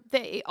 so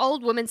the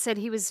old woman said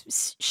he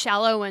was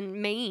shallow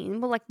and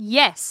mean. Well, like,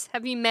 yes.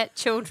 Have you met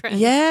children?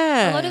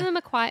 Yeah. A lot of them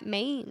are quite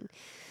mean.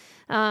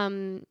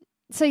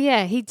 So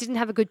yeah, he didn't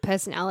have a good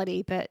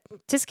personality, but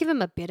just give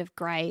him a bit of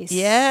grace.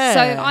 Yeah. So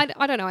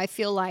I don't know. I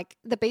feel like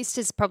the Beast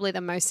is probably the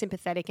most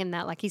sympathetic in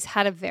that. Like, he's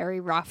had a very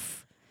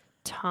rough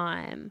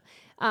time.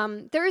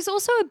 There is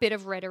also a bit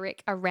of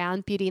rhetoric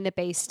around Beauty and the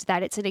Beast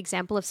that it's an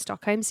example of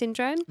Stockholm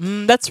Syndrome.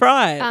 That's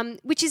right.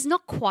 Which is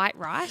not quite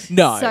right.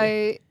 No.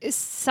 So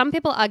some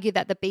people argue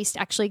that the Beast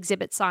actually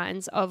exhibits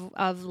signs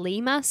of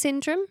Lima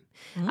syndrome,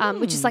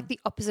 which is like the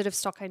opposite of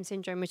Stockholm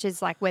Syndrome, which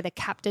is like where the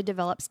captor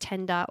develops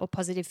tender or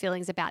positive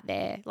feelings about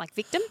their like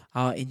victim.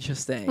 Oh,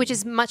 interesting. Which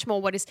is much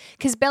more what is –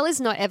 because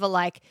Bella's not ever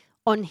like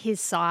on his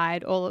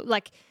side or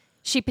like –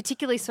 she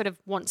particularly sort of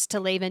wants to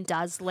leave and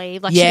does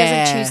leave. Like, she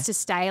doesn't choose to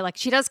stay. Like,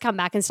 she does come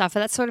back and stuff,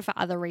 but that's sort of for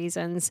other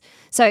reasons.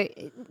 So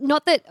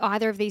not that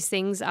either of these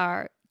things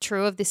are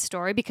true of this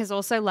story, because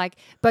also, like,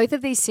 both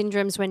of these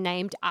syndromes were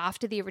named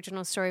after the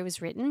original story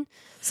was written.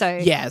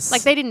 So,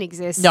 like, they didn't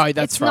exist. No,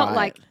 that's it's right. Not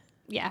like,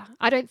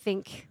 I don't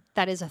think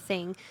that is a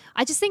thing.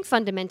 I just think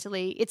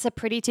fundamentally it's a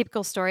pretty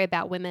typical story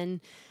about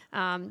women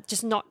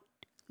just not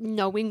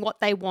knowing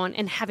what they want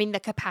and having the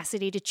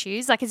capacity to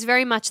choose. Like, it's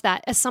very much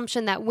that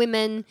assumption that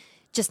women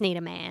just need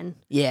a man.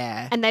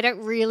 Yeah. And they don't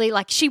really,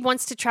 like, she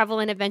wants to travel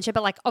and adventure,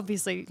 but, like,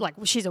 obviously, like,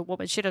 she's a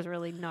woman. She doesn't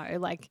really know.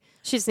 Like,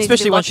 she just needs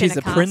especially to be when locked she's in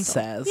a castle.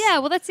 princess. Yeah,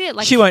 well, that's it.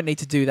 Like, she won't need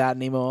to do that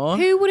anymore.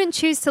 who wouldn't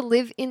choose to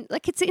live in,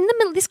 like, it's in the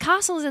middle, this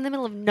castle is in the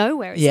middle of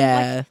nowhere.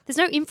 Like, there's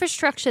no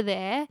infrastructure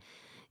there.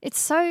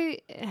 It's so,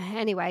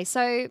 anyway,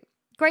 so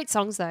great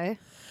songs though.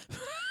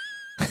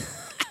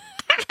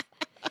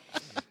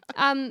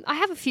 I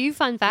have a few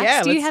fun facts.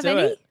 Yeah, do you have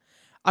any?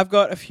 I've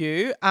got a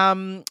few.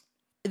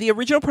 The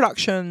original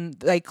production,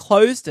 they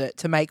closed it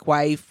to make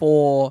way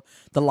for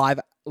the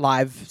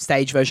live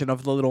stage version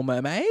of The Little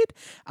Mermaid.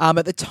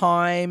 At the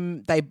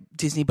time,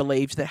 Disney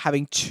believed that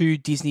having two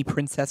Disney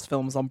princess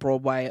films on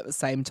Broadway at the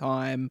same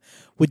time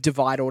would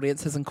divide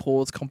audiences and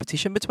cause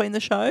competition between the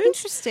shows.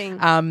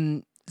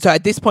 Interesting. So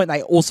at this point,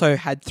 they also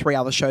had 3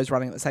 other shows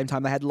running at the same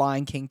time. They had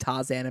Lion King,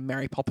 Tarzan, and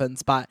Mary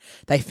Poppins, but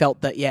they felt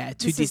that,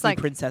 two Disney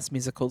princess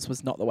musicals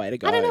was not the way to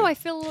go. I don't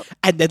know,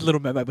 And then Little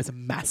Mermaid was a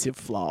massive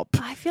flop.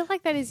 I feel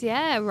like that is,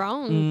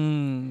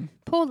 wrong.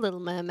 Poor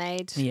Little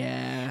Mermaid.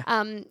 Yeah.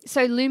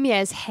 So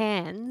Lumiere's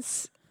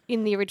hands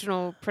in the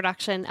original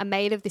production are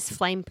made of this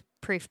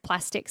flame-proof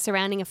plastic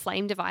surrounding a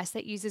flame device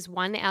that uses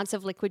 1 ounce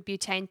of liquid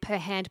butane per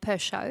hand per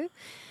show.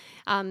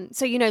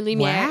 So,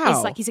 Lumiere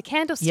is like, he's a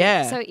candlestick.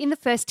 Yeah. So in the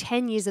first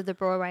 10 years of the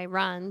Broadway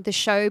run, the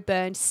show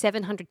burned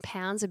 700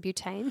 pounds of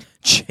butane.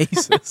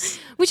 Jesus.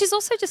 Which is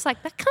also just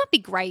like, that can't be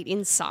great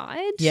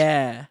inside.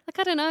 Yeah. Like,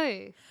 I don't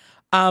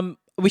know.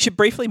 We should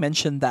briefly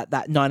mention that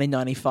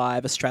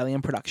 1995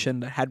 Australian production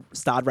that had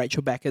starred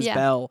Rachel Beck as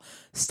Belle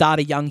starred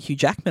a young Hugh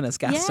Jackman as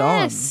Gaston.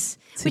 Yes.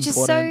 Which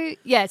important. is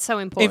it's so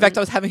important. In fact,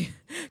 I was having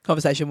a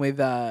conversation with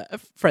a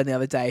friend the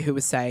other day who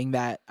was saying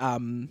that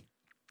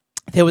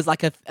there was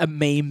like a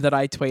meme that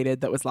I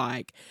tweeted that was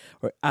like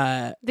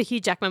the Hugh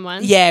Jackman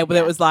one. Yeah, but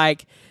it was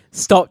like,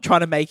 stop trying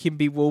to make him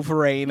be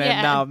Wolverine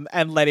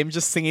and let him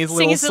just sing his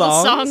little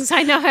songs.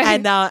 I know.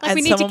 And like, and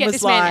we need to get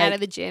this man out of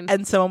the gym.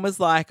 And someone was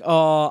like,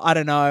 "Oh, I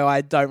don't know.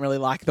 I don't really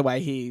like the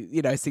way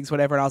he, sings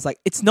whatever." And I was like,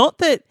 "It's not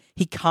that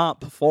he can't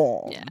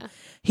perform. Yeah.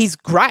 He's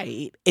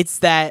great. It's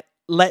that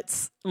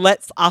let's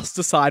us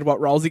decide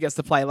what roles he gets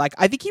to play." Like,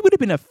 I think he would have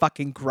been a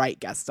fucking great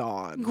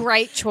Gaston.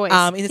 Great choice.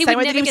 In the same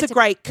way that he was a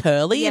great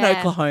Curly in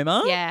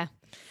Oklahoma. Yeah.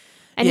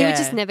 And he would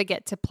just never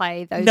get to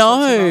play those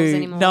sorts of roles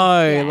anymore.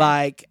 No,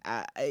 like,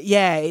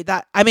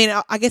 that. I mean,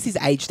 I guess he's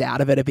aged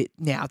out of it a bit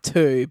now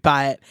too.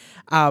 But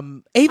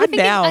even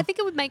now, I think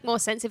it would make more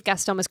sense if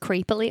Gaston was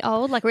creepily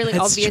old, like really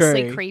That's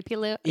obviously true. creepy.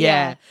 Like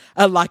a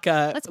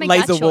Let's make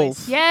laser that wolf.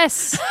 choice.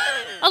 Yes,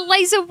 a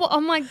laser wolf.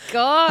 Oh my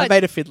god! I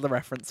made a fiddler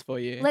reference for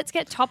you. Let's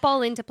get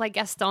Topol in to play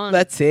Gaston.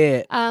 That's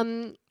it.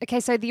 Okay,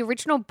 so the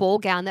original ball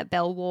gown that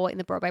Belle wore in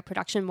the Broadway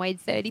production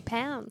weighed 30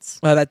 pounds.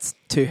 Well, that's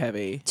too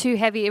heavy. Too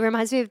heavy. It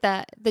reminds me of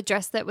the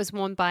dress that was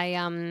worn by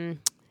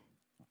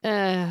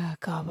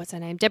what's her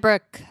name? Deborah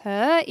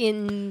Kerr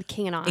in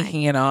King and I.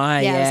 King and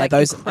I, it was, like,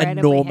 those incredibly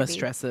enormous heavy.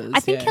 dresses. I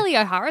think Kelly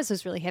O'Hara's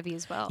was really heavy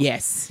as well.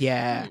 Yes,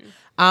 yeah.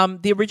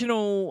 The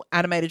original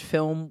animated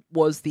film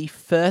was the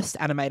first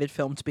animated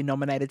film to be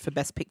nominated for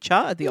Best Picture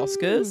at the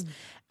Oscars,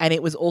 and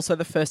it was also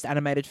the first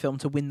animated film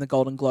to win the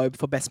Golden Globe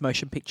for Best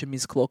Motion Picture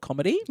Musical or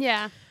Comedy.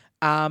 Yeah.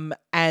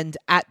 And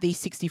at the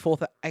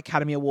 64th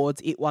Academy Awards,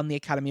 it won the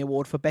Academy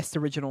Award for Best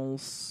Original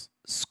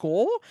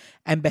Score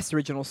and Best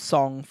Original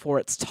Song for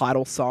its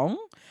title song.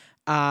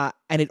 And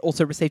it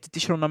also received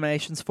additional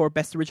nominations for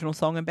Best Original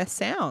Song and Best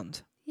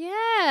Sound.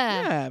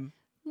 Yeah.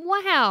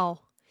 Wow.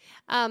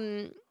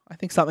 I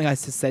think something I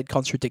just said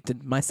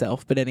contradicted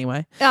myself, but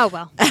anyway. Oh,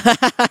 well.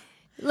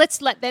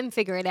 let's let them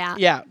figure it out.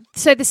 Yeah.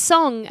 So the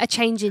song "A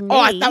Change in Me."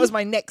 Oh, that was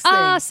my next thing.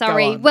 Ah,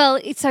 sorry. Well,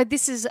 so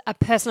this is a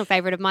personal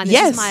favorite of mine.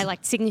 This is my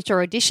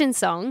signature audition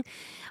song.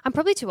 I'm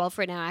probably too old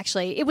for it now,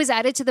 actually. It was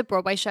added to the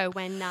Broadway show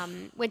when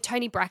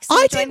Toni Braxton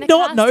joined the cast. I did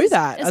not know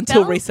that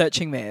until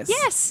researching this.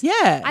 Yes.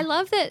 Yeah. I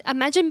love that.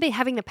 Imagine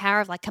having the power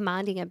of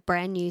commanding a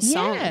brand new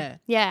song.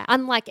 Yeah.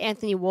 Unlike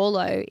Anthony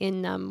Warlow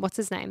in, what's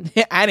his name?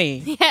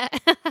 Annie. Yeah.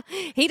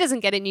 He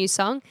doesn't get a new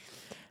song.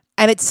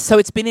 And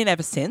it's been in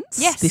ever since,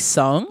 this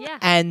song. Yeah.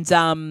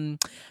 And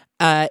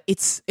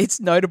it's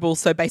notable.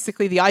 So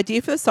basically the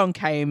idea for the song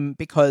came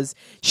because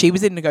she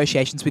was in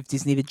negotiations with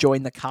Disney to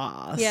join the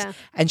cast. Yeah.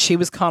 And she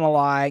was kind of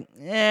like,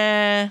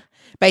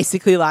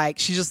 basically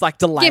she's just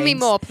delaying. Give me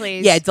more,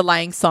 please. Yeah,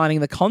 delaying signing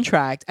the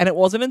contract. And it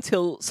wasn't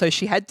until, so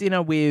she had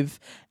dinner with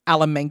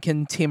Alan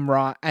Menken, Tim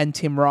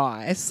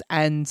Rice,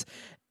 and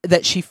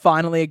that she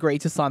finally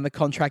agreed to sign the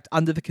contract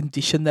under the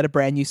condition that a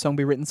brand new song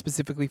be written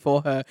specifically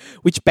for her,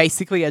 which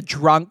basically a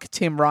drunk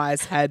Tim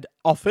Rice had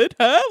offered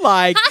her,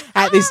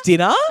 at this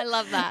dinner. I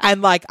love that.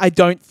 And, I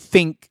don't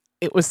think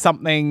it was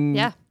something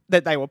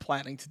that they were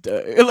planning to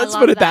do. Let's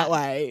put it that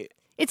way.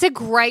 It's a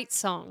great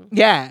song.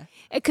 Yeah.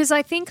 Because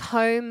I think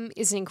Home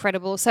is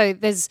incredible. So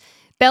there's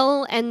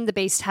Belle and the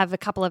Beast have a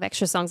couple of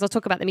extra songs. I'll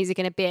talk about the music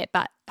in a bit,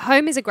 but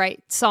Home is a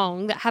great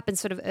song that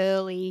happens sort of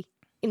early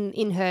in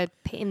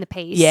the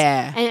piece.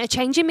 Yeah. And A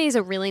Change in Me is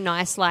a really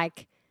nice Well,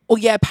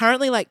 yeah,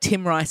 apparently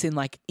Tim Rice in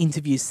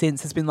interviews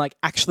since has been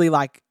actually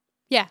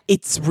yeah,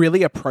 it's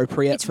really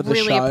appropriate for the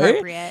show. It's really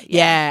appropriate.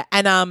 Yeah.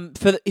 And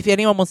if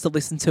anyone wants to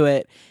listen to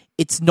it,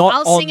 it's not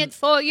I'll sing it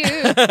for you.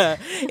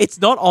 It's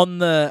not on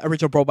the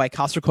original Broadway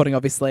cast recording,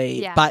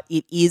 obviously, but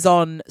it is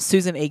on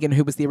Susan Egan,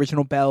 who was the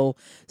original Belle,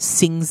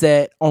 sings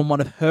it on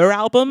one of her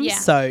albums. Yeah.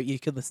 So you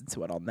could listen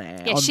to it on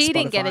there. Yeah, she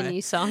didn't get a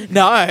new song.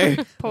 No.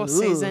 Poor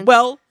Susan.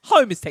 Well,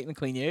 Home is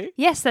technically new.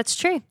 Yes, that's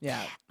true.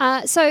 Yeah.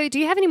 So do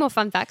you have any more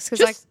fun facts?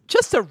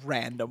 Just a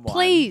random one.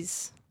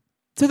 Please.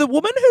 So the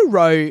woman who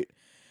wrote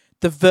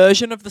the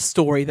version of the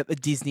story that the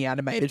Disney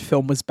animated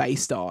film was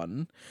based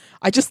on,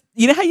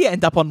 you know how you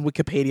end up on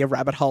Wikipedia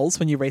rabbit holes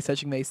when you're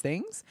researching these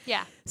things?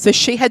 Yeah. So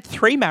she had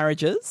 3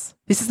 marriages.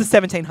 This is the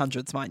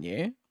 1700s, mind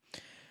you.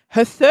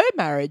 Her third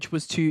marriage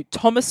was to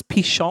Thomas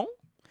Pichon,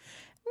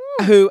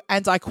 who,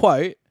 and I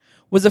quote,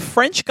 was a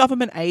French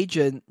government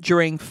agent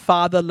during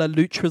Father Le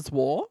Loutre's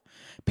war.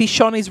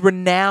 Pichon is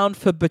renowned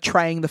for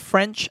betraying the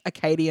French,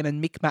 Acadian and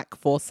Micmac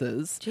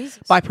forces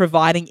by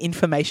providing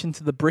information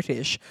to the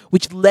British,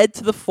 which led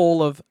to the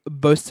fall of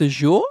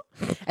Beausejour,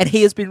 and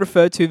he has been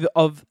referred to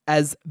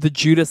as the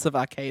Judas of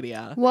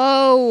Arcadia.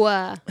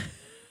 Whoa.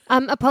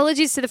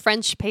 Apologies to the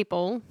French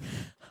people.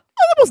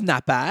 Oh, that wasn't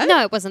that bad.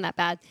 No, it wasn't that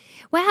bad.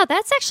 Wow,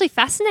 that's actually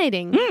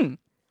fascinating.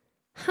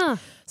 Huh.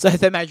 So her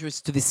third marriage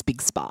was to this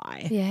big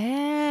spy.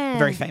 Yeah. A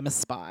very famous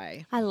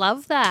spy. I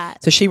love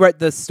that. So she wrote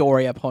the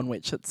story upon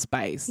which it's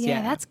based.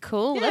 Yeah, that's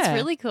cool. Yeah. That's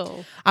really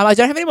cool. I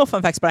don't have any more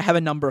fun facts, but I have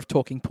a number of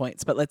talking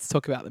points. But let's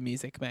talk about the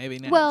music maybe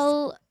next.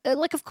 Well,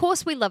 of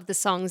course we love the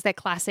songs. They're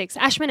classics.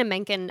 Ashman and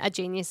Menken are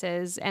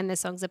geniuses and their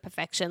songs are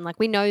perfection.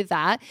 We know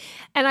that.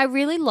 And I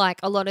really like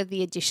a lot of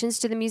the additions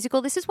to the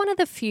musical. This is one of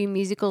the few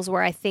musicals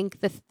where I think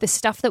the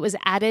stuff that was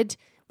added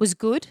was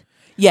good.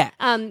 Yeah.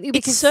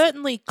 It's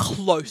certainly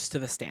close to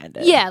the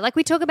standard. Yeah,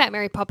 we talk about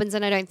Mary Poppins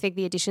and I don't think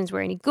the additions were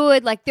any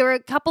good. There are a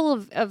couple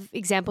of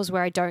examples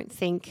where I don't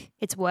think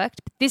it's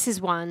worked, but this is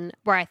one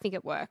where I think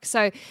it works.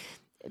 So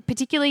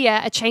particularly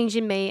A Change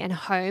in Me and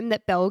Home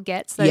that Belle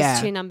gets, those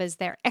 2 numbers,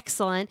 they're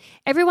excellent.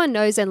 Everyone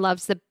knows and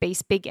loves the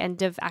Beast Big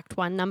End of Act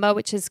 1 number,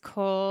 which is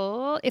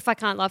called If I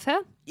Can't Love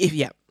Her.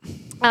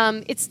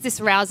 It's this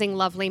rousing,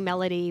 lovely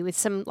melody with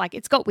some,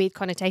 it's got weird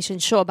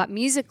connotations, sure, but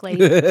musically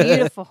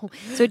beautiful.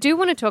 So I do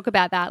want to talk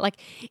about that.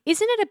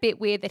 Isn't it a bit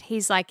weird that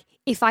he's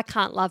if I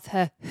can't love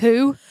her,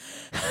 who?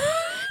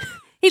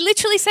 He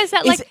literally says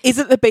that. Is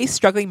it the Beast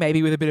struggling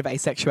maybe with a bit of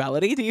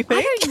asexuality? Do you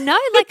think? I don't know.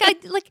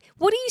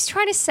 What are you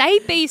trying to say,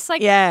 Beast?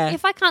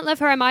 If I can't love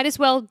her, I might as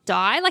well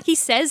die. He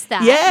says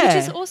that. Yeah.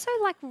 Which is also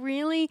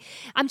really.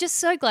 I'm just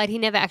so glad he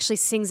never actually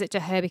sings it to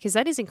her because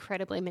that is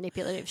incredibly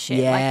manipulative shit.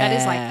 Yeah.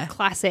 That is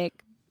classic.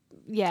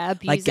 Yeah,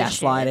 abuse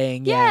gaslighting.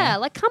 Shit.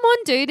 Yeah, come on,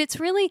 dude. It's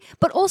really,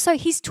 but also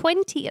he's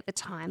 20 at the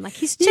time.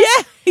 He's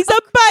just he's a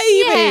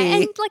baby. Yeah,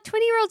 and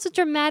 20-year-olds are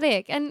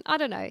dramatic, and I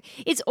don't know.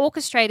 It's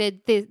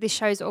orchestrated. This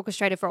show's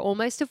orchestrated for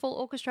almost a full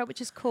orchestra,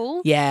 which is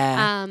cool.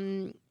 Yeah.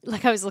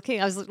 I was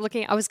looking. I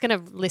was going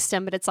to list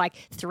them, but it's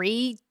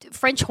 3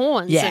 French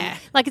horns. Yeah.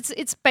 And,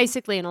 it's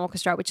basically an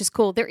orchestra, which is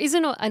cool. There is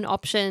an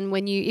option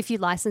if you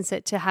license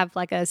it to have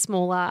a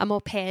smaller, a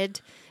more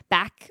paired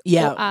back.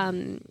 Yeah.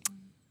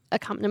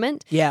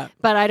 Accompaniment. Yeah.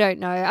 But I don't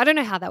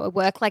know how that would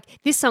work.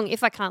 This song,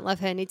 If I Can't Love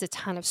Her, needs a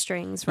ton of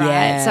strings, right?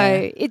 Yeah.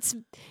 So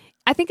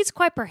I think it's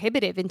quite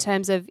prohibitive in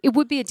terms of it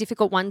would be a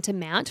difficult one to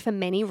mount for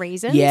many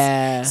reasons.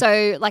 Yeah.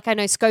 So like I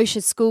know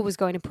Scotia's school was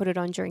going to put it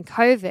on during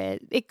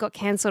COVID. It got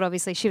cancelled,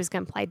 obviously. She was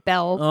going to play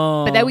Belle,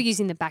 but they were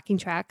using the backing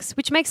tracks,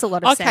 which makes a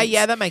lot of sense. Okay,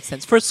 yeah, that makes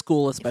sense. For a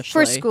school especially.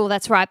 For a school,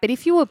 that's right. But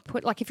if you were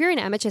if you're in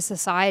amateur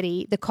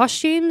society, the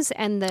costumes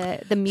and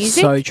the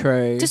music. So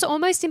true. Just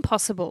almost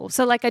impossible.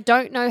 So like I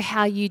don't know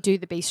how you do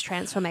the beast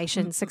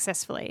transformation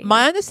successfully.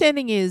 My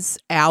understanding is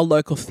our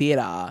local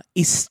theatre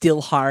is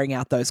still hiring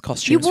out those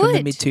costumes from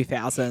the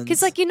mid-2000s.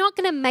 Because like you're not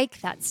going to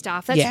make that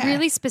stuff. That's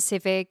really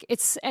specific.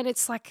 It's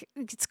like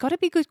it's got to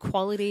be good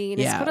quality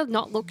and it's got to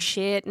not look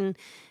shit. And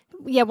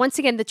yeah, once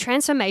again, the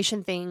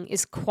transformation thing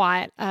is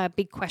quite a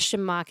big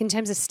question mark in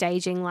terms of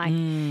staging. Like,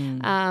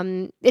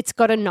 it's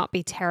got to not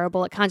be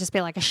terrible. It can't just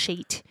be like a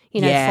sheet,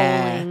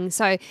 falling.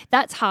 So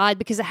that's hard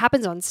because it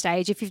happens on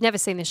stage. If you've never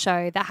seen the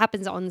show, that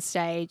happens on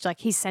stage. Like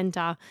he's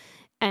center,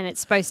 and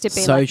it's supposed to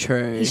be so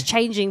true. He's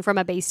changing from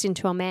a beast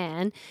into a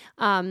man.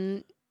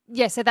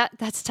 Yeah, so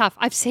that's tough.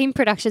 I've seen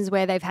productions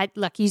where they've had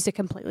used a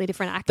completely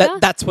different actor.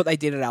 That's what they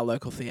did at our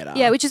local theatre.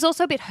 Yeah, which is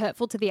also a bit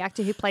hurtful to the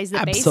actor who plays the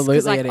beast.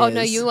 Absolutely, it is. Oh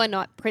no, you are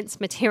not Prince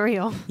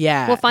material.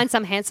 Yeah, we'll find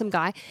some handsome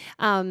guy.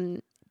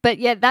 But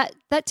yeah,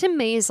 that to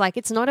me is like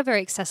it's not a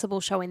very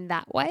accessible show in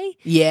that way.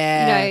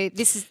 Yeah,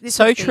 this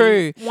so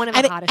true. One of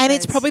the hardest and shows.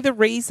 it's probably the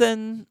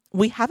reason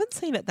we haven't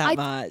seen it that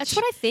much. That's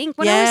what I think.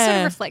 When I was sort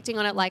of reflecting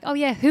on it, like, oh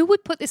yeah, who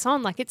would put this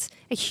on? Like, it's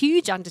a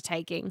huge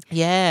undertaking.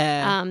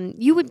 Yeah.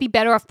 You would be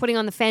better off putting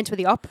on the Phantom of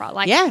the Opera.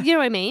 Like, you know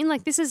what I mean?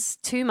 Like, this is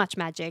too much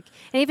magic.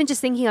 And even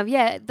just thinking of,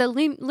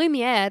 the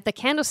Lumiere, the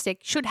candlestick,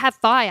 should have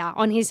fire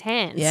on his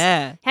hands.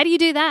 Yeah. How do you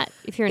do that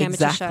if you're an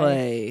amateur show?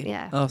 Exactly.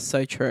 Yeah. Oh,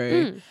 so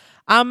true.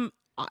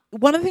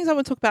 One of the things I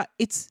want to talk about,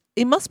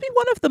 it must be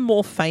one of the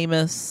more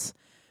famous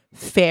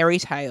fairy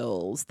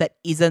tales that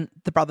isn't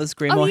the Brothers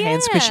Grimm or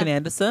Hans Christian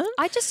Andersen.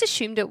 I just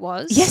assumed it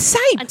was. Yes,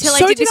 same. Until I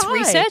did this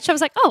research, I was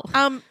like,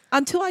 oh.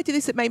 Until I did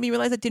this, it made me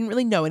realize I didn't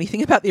really know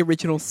anything about the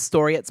original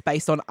story it's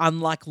based on,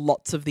 unlike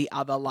lots of the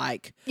other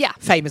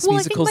famous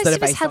musicals that are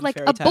based on fairy tales. I think most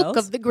of us had a book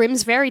of the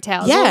Grimm's fairy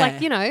tales. Yeah.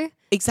 Or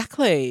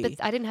exactly. But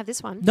I didn't have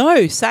this one.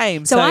 No,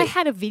 same. So I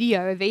had a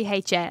video, a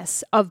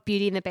VHS of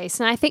Beauty and the Beast,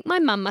 and I think my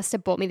mum must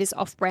have bought me this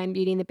off-brand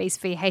Beauty and the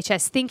Beast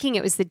VHS thinking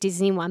it was the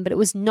Disney one, but it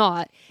was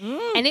not.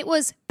 And it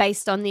was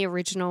based on the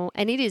original,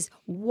 and it is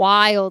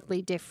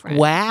wildly different.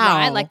 Wow.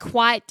 Right? Like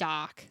quite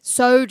dark.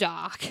 So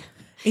dark.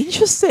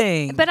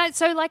 Interesting. But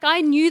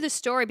I knew the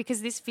story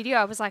because this video,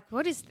 I was like,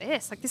 what is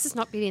this? Like, this is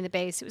not Beauty and the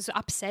Beast. It was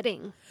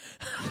upsetting.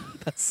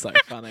 That's so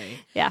funny.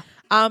 Yeah.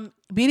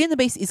 Beauty and the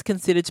Beast is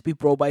considered to be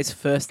Broadway's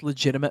first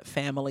legitimate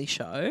family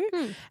show.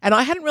 And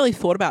I hadn't really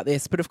thought about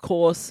this, but of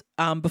course,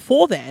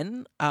 before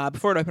then,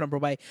 before it opened on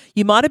Broadway,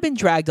 you might have been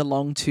dragged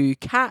along to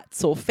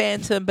Cats or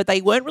Phantom, but they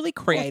weren't really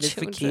created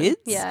for kids.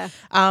 Yeah.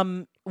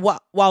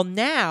 While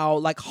now,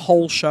 like,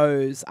 whole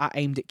shows are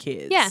aimed at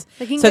kids. Yeah,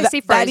 they can go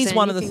see Frozen. That is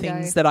one of the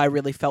things that I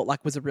really felt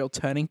like was a real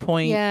turning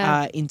point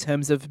in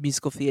terms of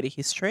musical theatre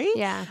history.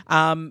 Yeah.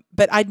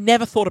 But I'd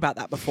never thought about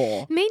that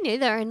before. Me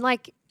neither. And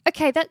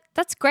okay,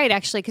 that's great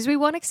actually because we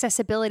want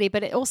accessibility,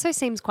 but it also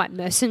seems quite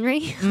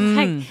mercenary.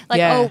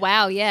 Oh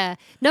wow, yeah.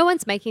 No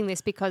one's making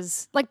this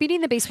because Beauty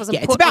and the Beast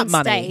wasn't put on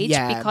stage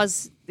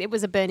because it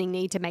was a burning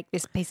need to make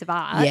this piece of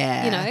art.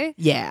 Yeah,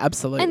 yeah,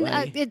 absolutely.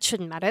 And it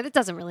shouldn't matter. It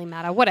doesn't really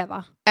matter.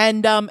 Whatever.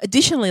 And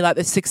additionally,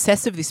 the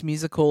success of this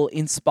musical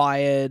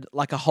inspired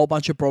a whole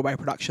bunch of Broadway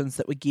productions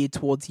that were geared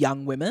towards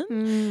young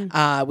women,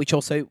 which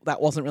also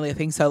that wasn't really a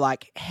thing. So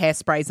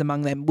Hairspray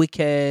among them,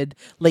 Wicked,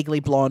 Legally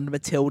Blonde,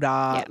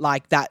 Matilda,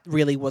 that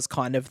really was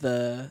kind of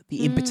the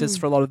impetus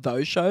for a lot of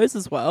those shows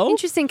as well.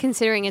 Interesting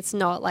considering it's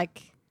not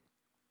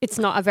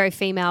a very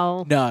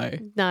female. No,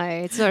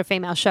 it's not a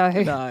female show.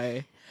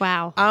 No.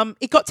 Wow.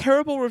 It got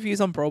terrible reviews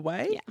on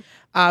Broadway,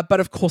 but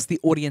of course the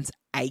audience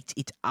ate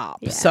it up.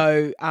 Yeah.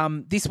 So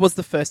this was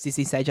the first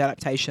Disney stage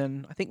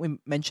adaptation. I think we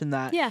mentioned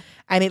that. Yeah.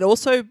 And it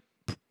also,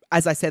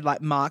 as I said,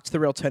 marked the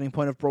real turning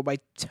point of Broadway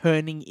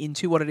turning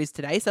into what it is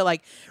today. So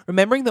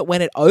remembering that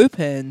when it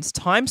opened,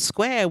 Times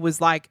Square was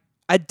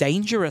a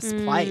dangerous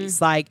place.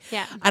 And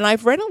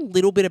I've read a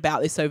little bit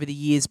about this over the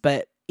years,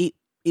 but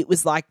it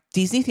was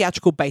Disney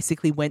Theatrical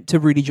basically went to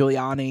Rudy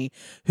Giuliani,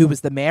 who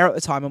was the mayor at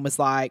the time, and was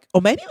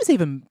or maybe it was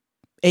even,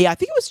 I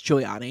think it was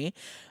Giuliani. It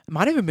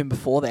might have even been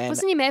before then.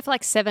 Wasn't he mayor for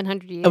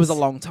 700 years? It was a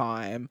long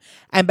time.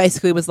 And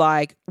basically was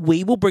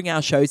we will bring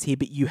our shows here,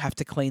 but you have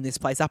to clean this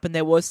place up. And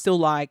there was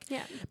still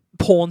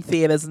porn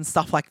theatres and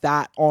stuff like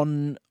that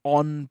on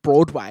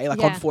Broadway, on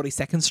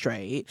 42nd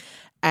Street.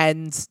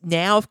 And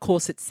now, of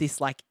course, it's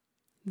this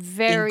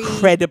very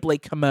incredibly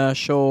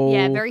commercial,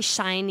 very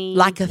shiny,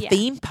 a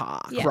theme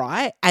park,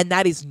 right? And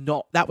that was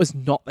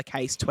not the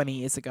case 20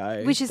 years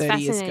ago, which is 30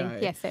 fascinating. years ago.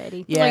 Yeah,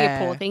 30. Yeah, like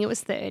a poor thing. It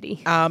was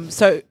 30.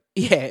 So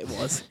yeah, it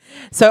was.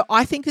 So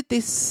I think that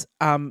this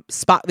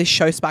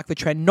show sparked the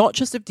trend, not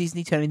just of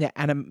Disney turning their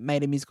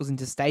animated musicals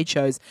into stage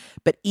shows,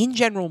 but in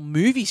general,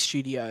 movie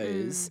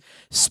studios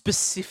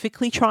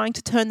specifically trying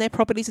to turn their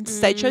properties into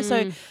stage shows.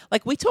 So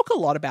we talk a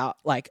lot about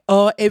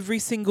every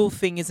single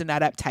thing is an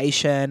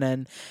adaptation,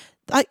 and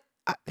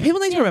people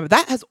need to remember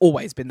that has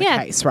always been the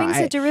case, right?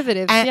 Things are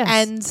derivatives,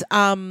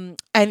 and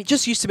it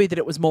just used to be that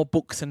it was more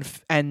books and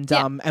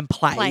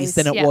plays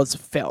than it was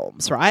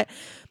films, right?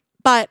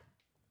 But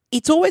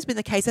it's always been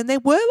the case, and there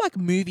were like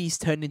movies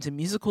turned into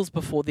musicals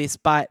before this,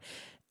 but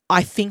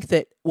I think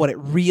that what it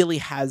really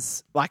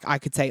has, like I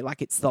could say,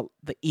 like it's the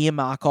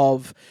earmark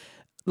of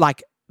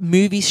like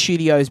movie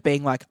studios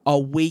being like, oh,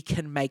 we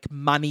can make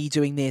money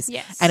doing this,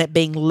 and it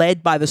being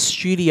led by the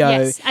studio,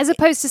 as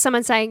opposed to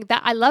someone saying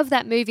that I love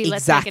that movie,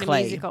 let's make it a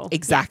musical.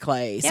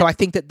 Exactly. So I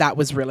think that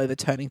was really the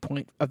turning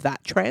point of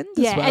that trend.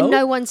 as well. And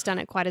no one's done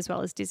it quite as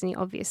well as Disney,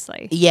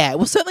 obviously. Yeah,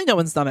 well, certainly no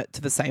one's done it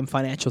to the same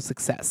financial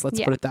success. Let's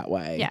put it that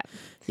way.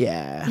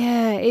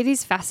 Yeah, it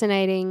is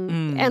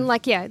fascinating, and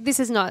like,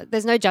 this is not.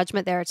 There's no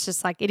judgment there. It's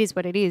just like it is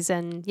what it is,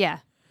 and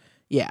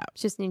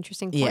it's just an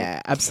interesting point.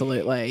 Yeah,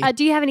 absolutely.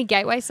 Do you have any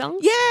gateway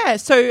songs? Yeah,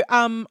 so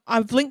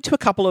I've linked to a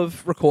couple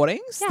of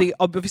recordings.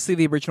 Obviously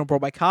the original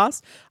Broadway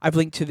cast. I've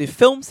linked to the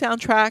film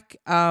soundtrack.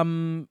 I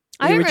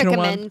don't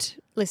recommend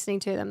listening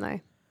to them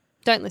though.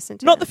 Don't listen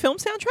to Not them. the film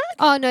soundtrack?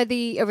 Oh no,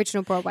 the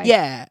original Broadway.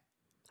 Yeah.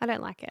 I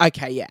don't like it.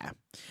 Okay, yeah.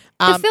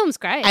 The film's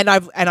great. And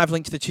I've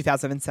linked to the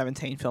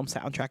 2017 film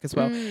soundtrack as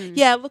well.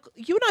 Yeah, look,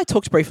 you and I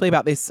talked briefly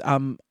about this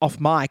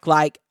off mic.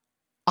 Like,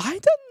 I'm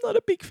not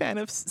a big fan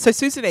of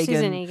Susan Egan.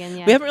 Susan Egan,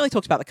 yeah. We haven't really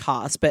talked about the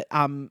cast, but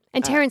and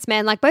Terrence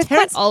Mann, like both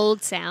quite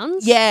old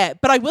sounds. Yeah,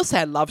 but I will say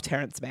I love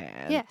Terrence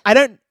Mann. Yeah. I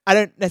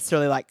don't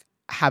necessarily like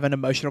have an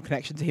emotional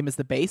connection to him as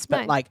the Beast,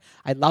 but like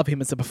I love him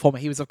as a performer.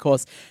 He was, of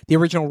course, the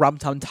original Rum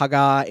Tum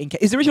Tugger.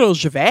 He's the original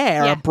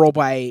Javert on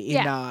Broadway.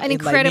 An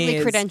incredibly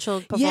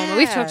credentialed performer. Yeah.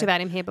 We've talked about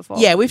him here before.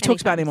 Yeah, we've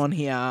talked about him on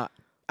here.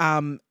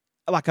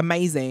 Like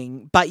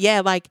amazing, but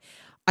yeah, like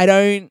I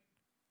don't.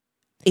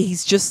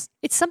 He's just...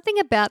 It's something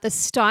about the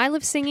style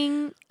of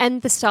singing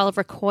and the style of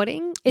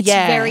recording. It's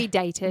very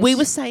dated. We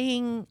were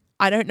saying,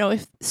 I don't know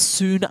if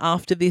soon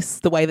after this,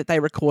 the way that they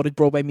recorded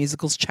Broadway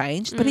musicals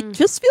changed, but it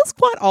just feels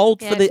quite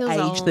old for the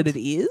age that it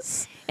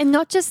is. And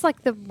not just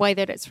like the way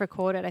that it's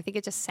recorded. I think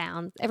it just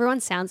everyone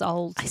sounds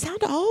old. I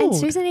sound old. And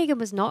Susan Egan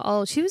was not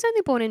old. She was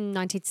only born in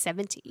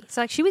 1970.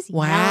 So like she was young.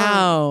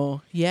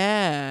 Wow.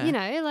 Yeah. You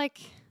know, like...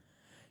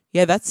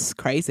 Yeah, that's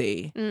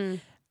crazy.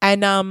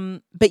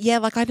 And, but yeah,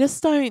 like I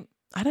just don't...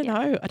 I don't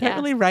know. I don't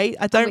really rate.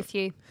 I don't. I'm with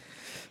you.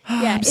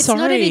 It's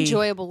not an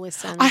enjoyable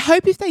listen. I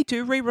hope if they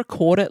do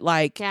re-record it,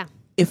 like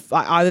if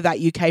either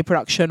that UK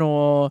production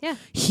or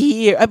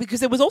here, because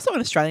there was also an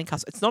Australian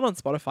cast. It's not on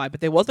Spotify,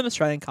 but there was an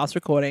Australian cast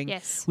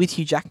recording with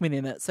Hugh Jackman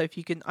in it. So if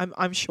you can,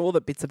 I'm sure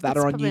that bits of that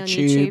are on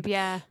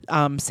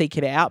YouTube. Seek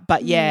it out.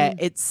 But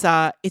it's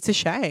a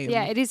shame.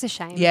 Yeah, it is a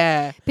shame.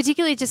 Yeah,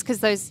 particularly just because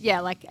those,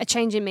 like A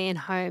Change in Me and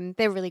Home,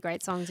 they're really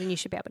great songs, and you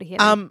should be able to hear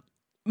them.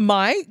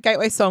 My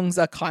gateway songs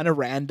are kind of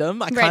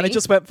random. I kind of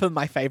just went for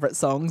my favourite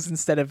songs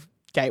instead of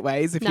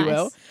gateways, if you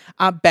will.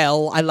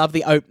 Belle, I love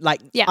the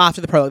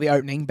after the prologue, the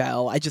opening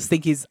Belle. I just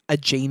think is a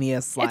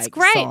genius. It's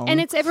great, song. and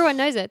everyone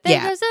knows it.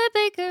 There goes a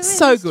baker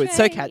so good,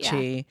 so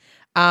catchy.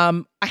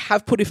 I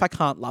have put If I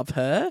Can't Love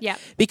Her,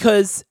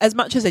 because as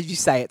much as you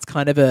say, it's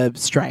kind of a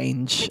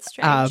strange.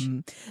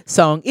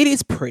 Song. It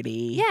is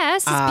pretty.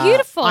 Yes, it's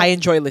beautiful. I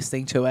enjoy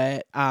listening to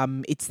it.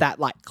 It's that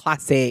like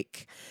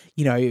classic.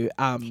 You know,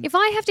 if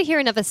I have to hear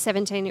another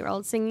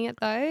 17-year-old singing it,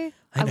 though,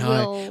 I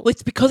will. Well,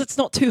 it's because it's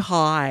not too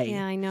high.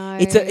 Yeah, I know.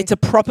 It's a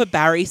proper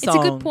Barry song.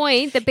 It's a good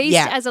point. The Beast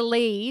as a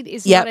lead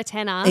is not a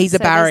tenor. He's a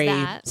Barry.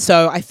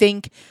 So I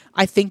think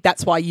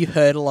that's why you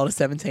heard a lot of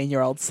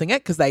 17-year-olds sing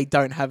it, because they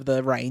don't have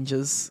the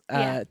ranges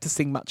to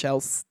sing much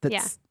else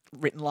that's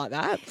written like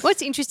that.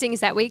 What's interesting is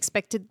that we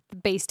expected the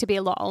Beast to be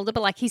a lot older,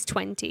 but like he's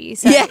 20.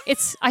 So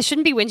I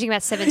shouldn't be whinging about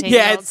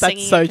 17-year-olds singing.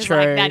 That's so true.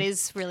 Like, that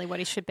is really what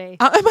he should be.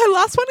 And my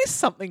last one is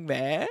Something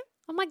There.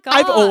 Oh my God.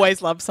 I've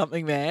always loved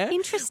Something There.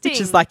 Interesting.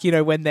 Which is like, you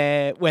know, when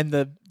the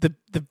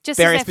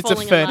various bits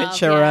of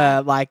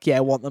furniture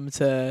want them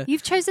to...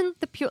 You've chosen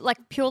the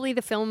purely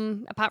the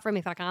film, apart from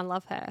If I Can't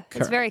Love Her. Correct.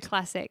 It's very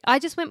classic. I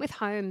just went with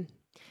Home.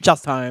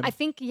 Just Home. I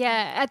think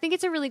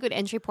it's a really good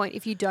entry point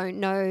if you don't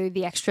know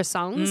the extra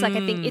songs. Like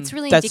I think it's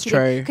really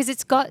indicative because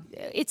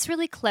it's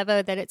really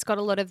clever that it's got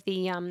a lot of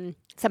the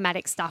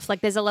thematic stuff.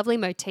 Like there's a lovely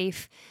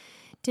motif.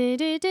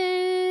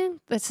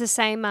 It's the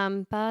same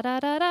anyway.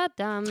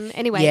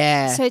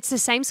 So it's the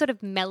same sort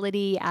of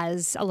melody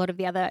as a lot of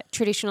the other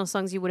traditional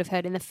songs you would have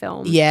heard in the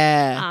film.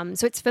 Yeah.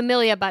 So it's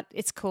familiar, but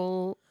it's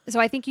cool. So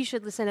I think you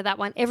should listen to that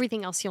one.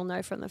 Everything else you'll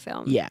know from the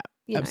film. Yeah.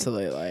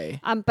 Absolutely.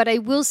 But I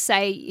will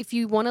say, if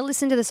you want to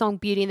listen to the song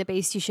Beauty and the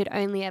Beast, you should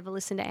only ever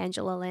listen to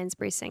Angela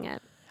Lansbury sing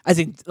it. As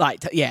in,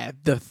 like,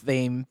 the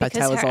theme by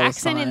Taylor's all the time. Because her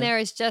accent in there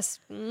is just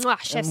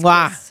chef's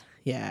kiss.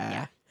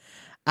 Yeah.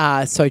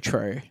 So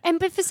true.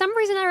 But for some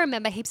reason, I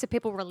remember heaps of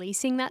people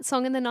releasing that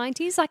song in the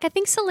 90s. Like, I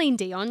think Celine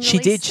Dion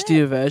released it. She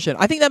did a version.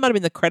 I think that might have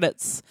been the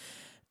credits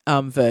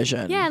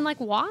version. Yeah, and like,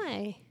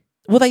 why?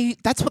 Well,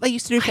 that's what they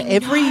used to do for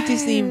every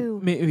Disney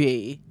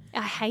movie.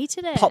 I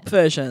hated it. Pop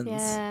versions.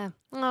 Yeah.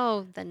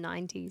 Oh, the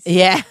 90s.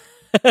 Yeah.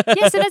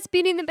 Yeah, so that's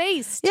Beauty and the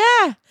Beast.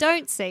 Yeah.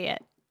 Don't see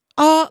it.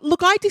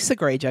 Look, I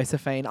disagree,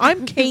 Josephine.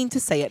 I'm keen to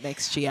see it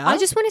next year. I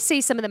just want to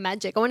see some of the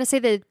magic. I want to see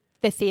the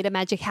the theatre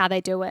magic, how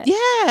they do it.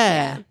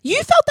 Yeah. You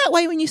felt that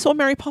way when you saw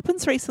Mary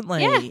Poppins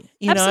recently. Yeah,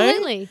 you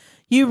absolutely. Know?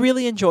 You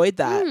really enjoyed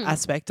that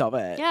aspect of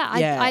it. Yeah,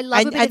 I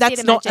love it. And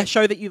that's not a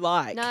show that you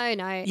like. No.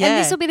 Yeah. And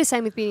this will be the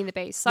same with Beauty and the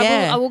Beast.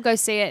 I will go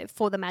see it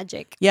for the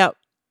magic. Yep,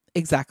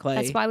 exactly.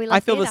 That's why we love I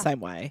feel theatre. the same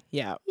way.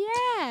 Yeah.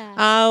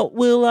 Yeah.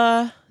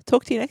 We'll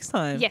talk to you next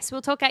time. Yes,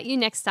 we'll talk at you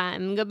next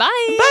time.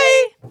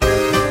 Goodbye.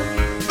 Bye.